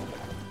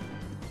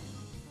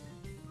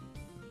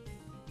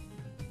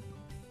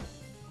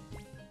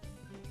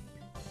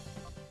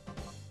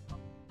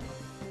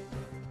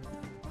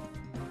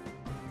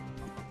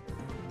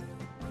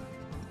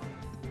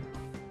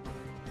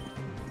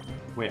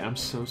 Wait, I'm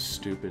so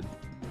stupid.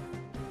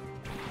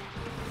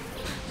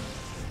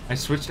 I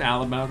switched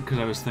Alum out because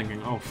I was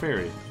thinking, oh,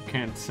 fairy,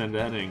 can't send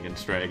that in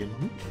against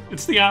dragon.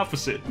 It's the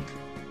opposite.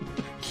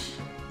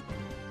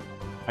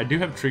 I do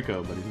have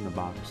Trico, but he's in the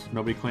box.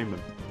 Nobody claimed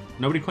him.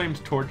 Nobody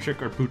claims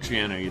Torchic or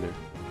Puchiana either.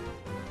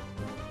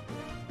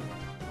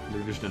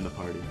 They're just in the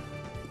party.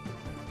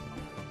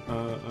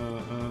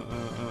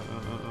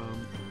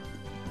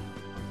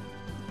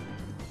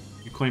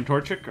 You claim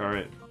Torchic?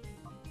 Alright.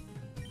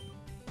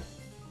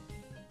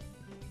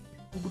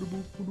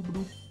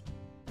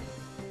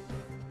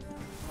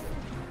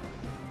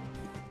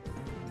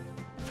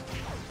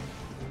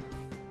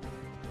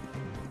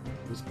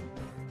 This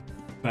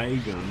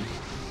Bagon.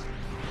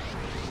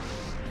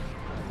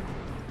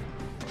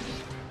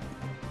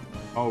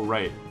 Oh,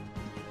 right.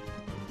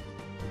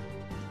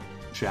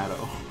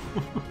 Shadow.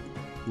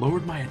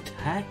 Lowered my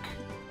attack?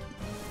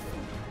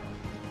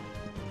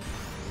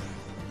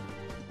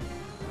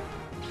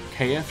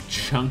 KF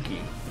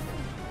Chunky.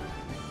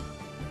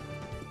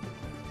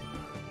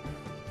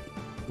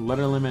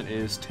 Letter limit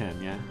is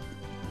 10, yeah?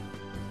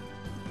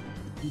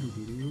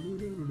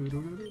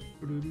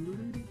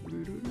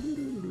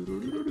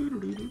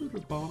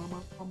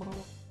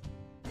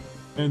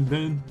 And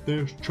then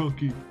there's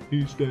Chunky.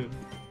 He's dead.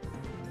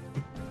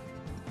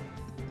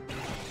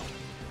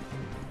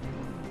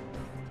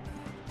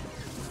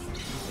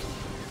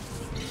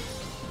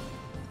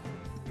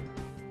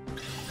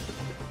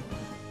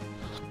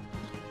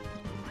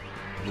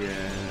 Yeah.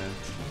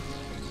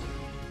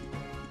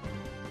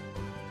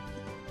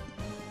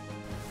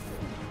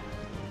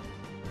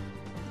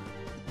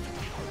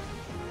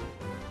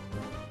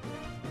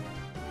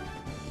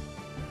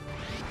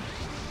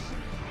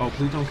 Oh,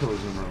 please don't kill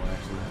Azumarill,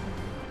 actually.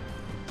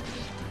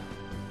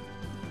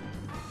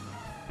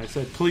 I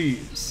said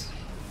please.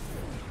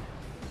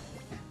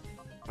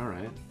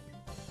 Alright.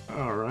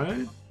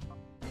 Alright.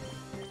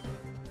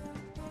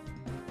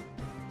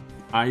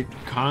 I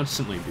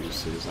constantly do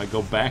this. I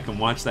go back and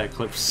watch that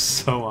clip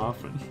so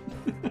often.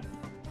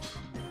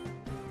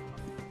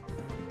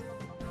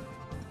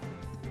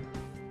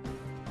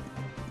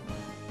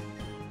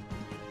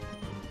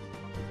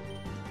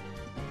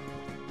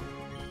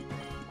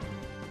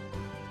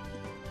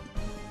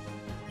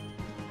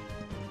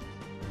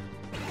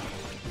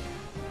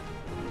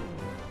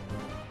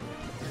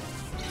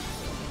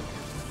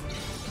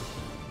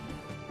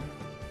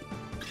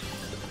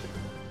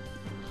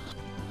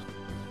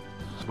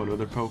 What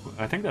other Poke?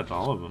 I think that's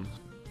all of them.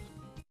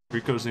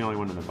 Rico's the only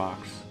one in the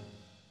box.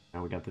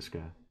 Now we got this guy.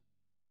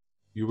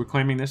 You were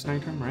claiming this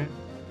Nitrum, right?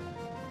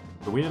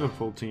 But we have a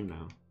full team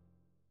now.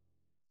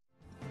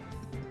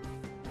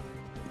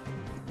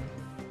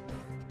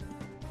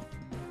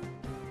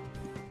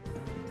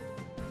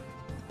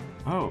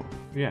 Oh,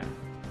 yeah.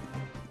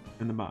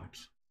 In the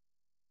box.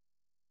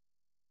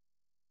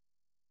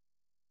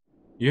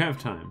 You have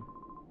time.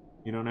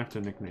 You don't have to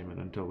nickname it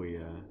until we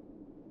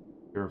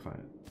verify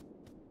it.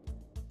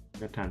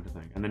 Got time to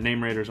think. And the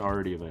name rater's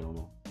already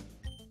available.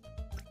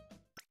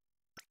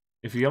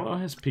 If Yellow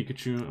has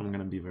Pikachu, I'm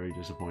gonna be very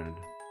disappointed.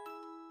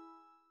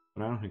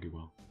 But I don't think he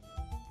will.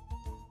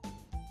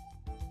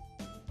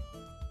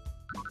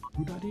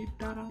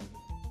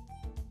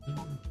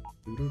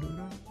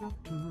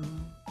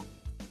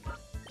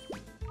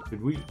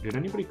 Did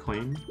anybody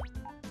claim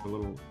a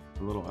little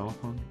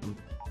elephant?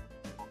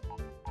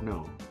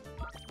 No.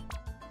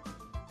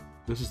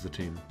 This is the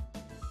team.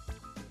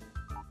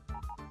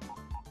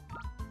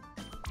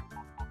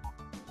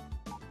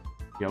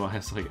 Yellow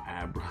has like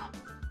Abra.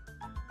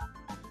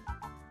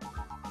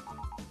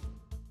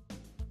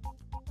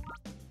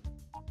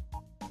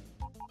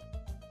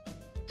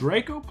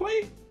 Draco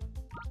plate?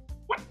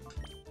 What?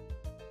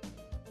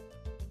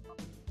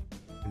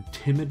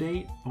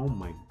 Intimidate? Oh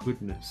my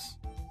goodness.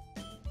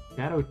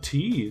 Shadow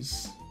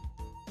Tease?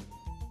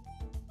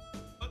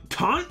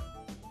 Taunt?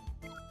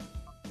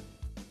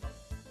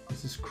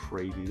 This is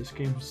crazy. This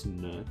game's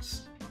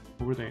nuts.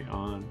 What were they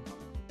on?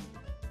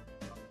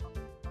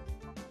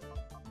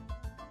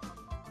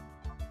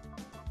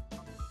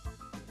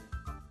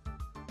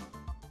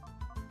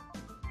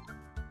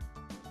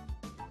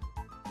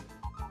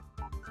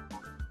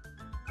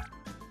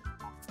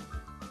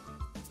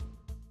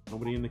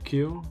 Nobody in the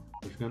queue?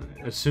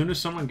 As soon as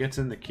someone gets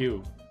in the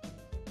queue,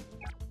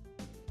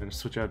 I'm gonna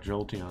switch out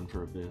Jolteon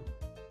for a bit.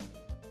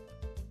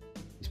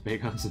 This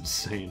Bacon's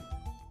insane.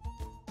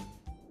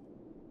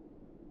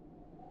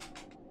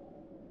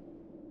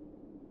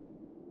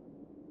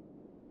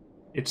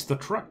 It's the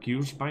truck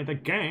used by the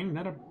gang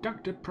that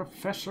abducted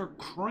Professor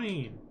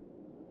Crane.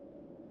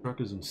 The truck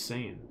is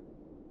insane.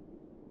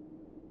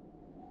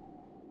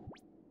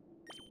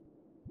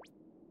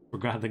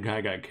 Forgot the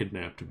guy got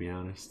kidnapped, to be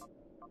honest.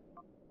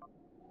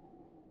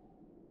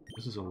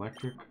 This is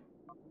electric.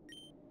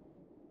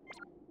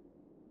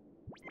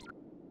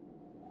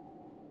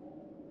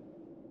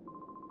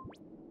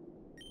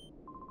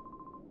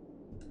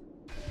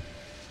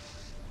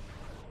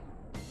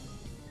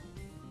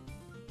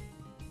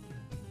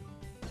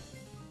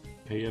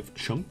 KF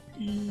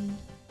Chunky.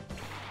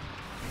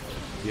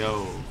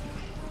 Yo.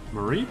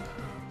 Mareep?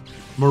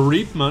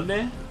 Mareep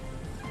Monday?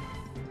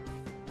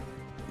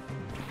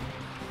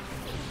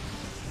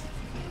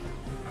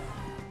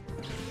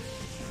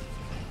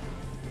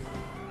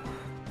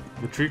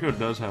 The Trico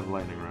does have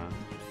lightning rod.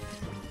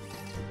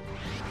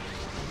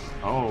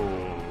 Oh,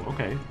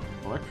 okay.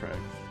 Electric.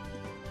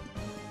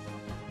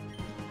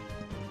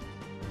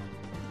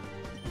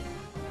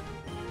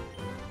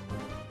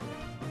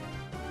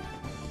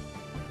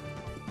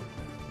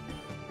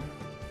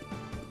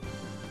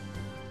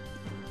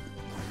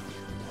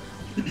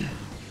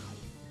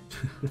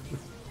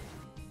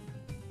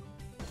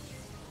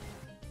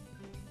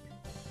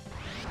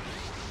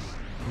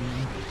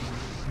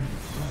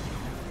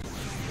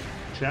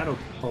 Shadow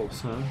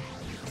Pulse, huh?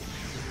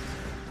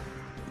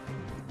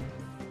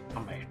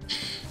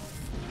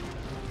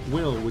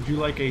 Will, would you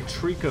like a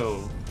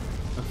Trico,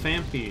 a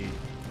Phampi,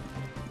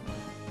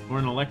 or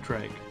an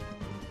Electrike?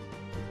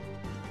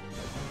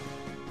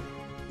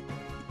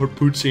 Or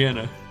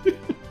Poochyena?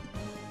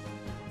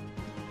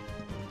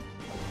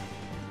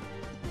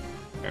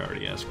 I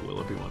already asked Will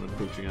if he wanted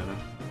Poochyena.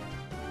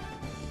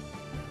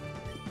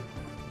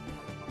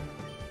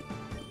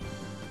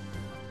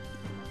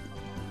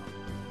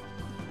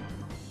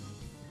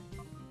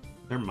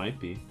 There might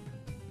be.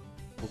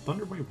 Will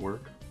Thunder Wave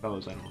work?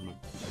 Fellas, I don't remember.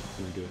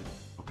 I'm gonna do it.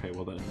 Okay,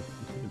 well then,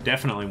 it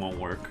definitely won't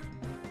work.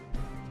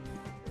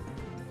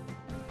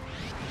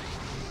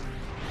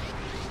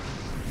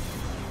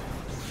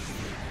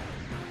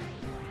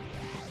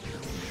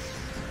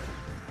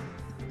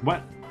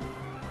 What?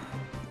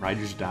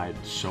 Raiju's died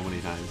so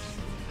many times.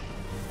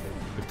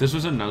 If this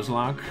was a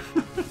Nuzlocke,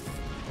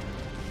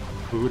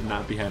 we would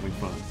not be having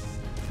fun.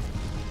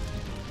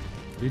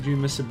 Did you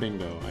miss a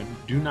bingo? I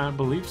do not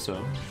believe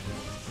so.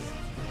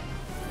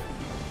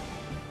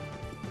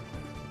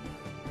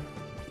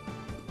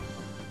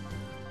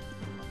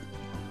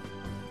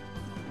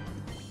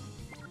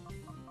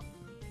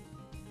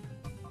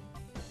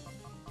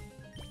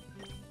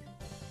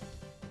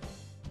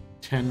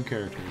 Ten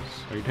characters.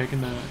 Are you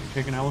taking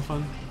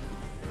Elephant?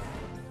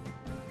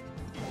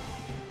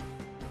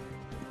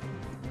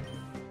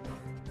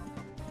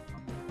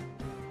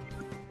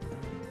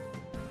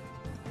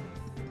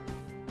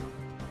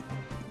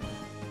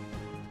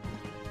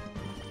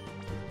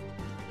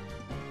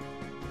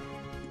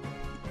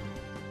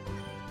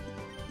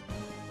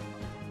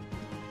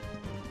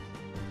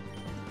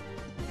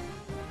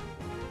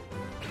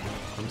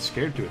 I'm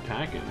scared to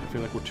attack it. I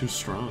feel like we're too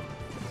strong.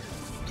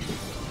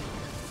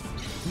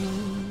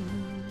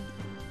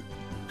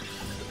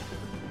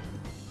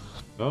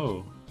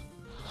 Oh.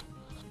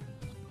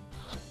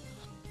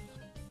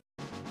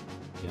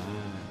 Yeah.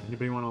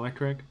 Anybody want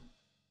electric?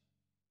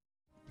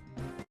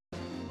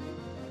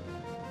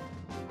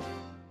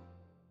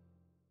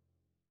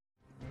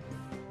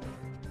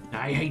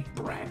 I hate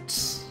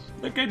brats.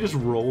 That guy just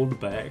rolled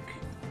back.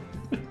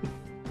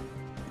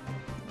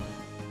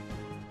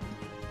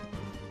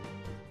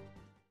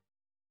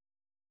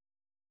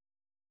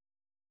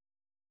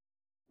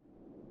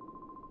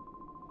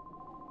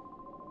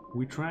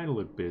 We try to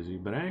look busy,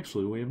 but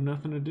actually we have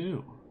nothing to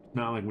do.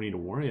 Not like we need to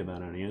worry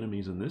about any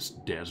enemies in this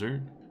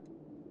desert.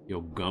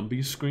 Yo,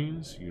 Gumby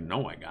screens? You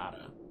know I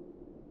gotta.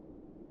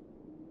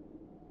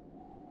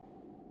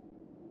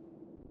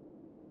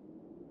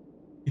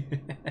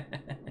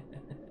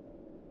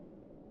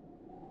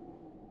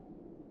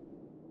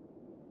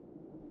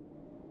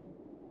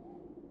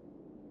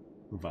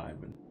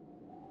 Vibing.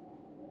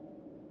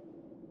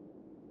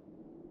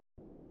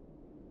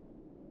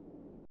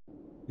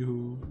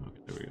 Yoo-hoo. Okay.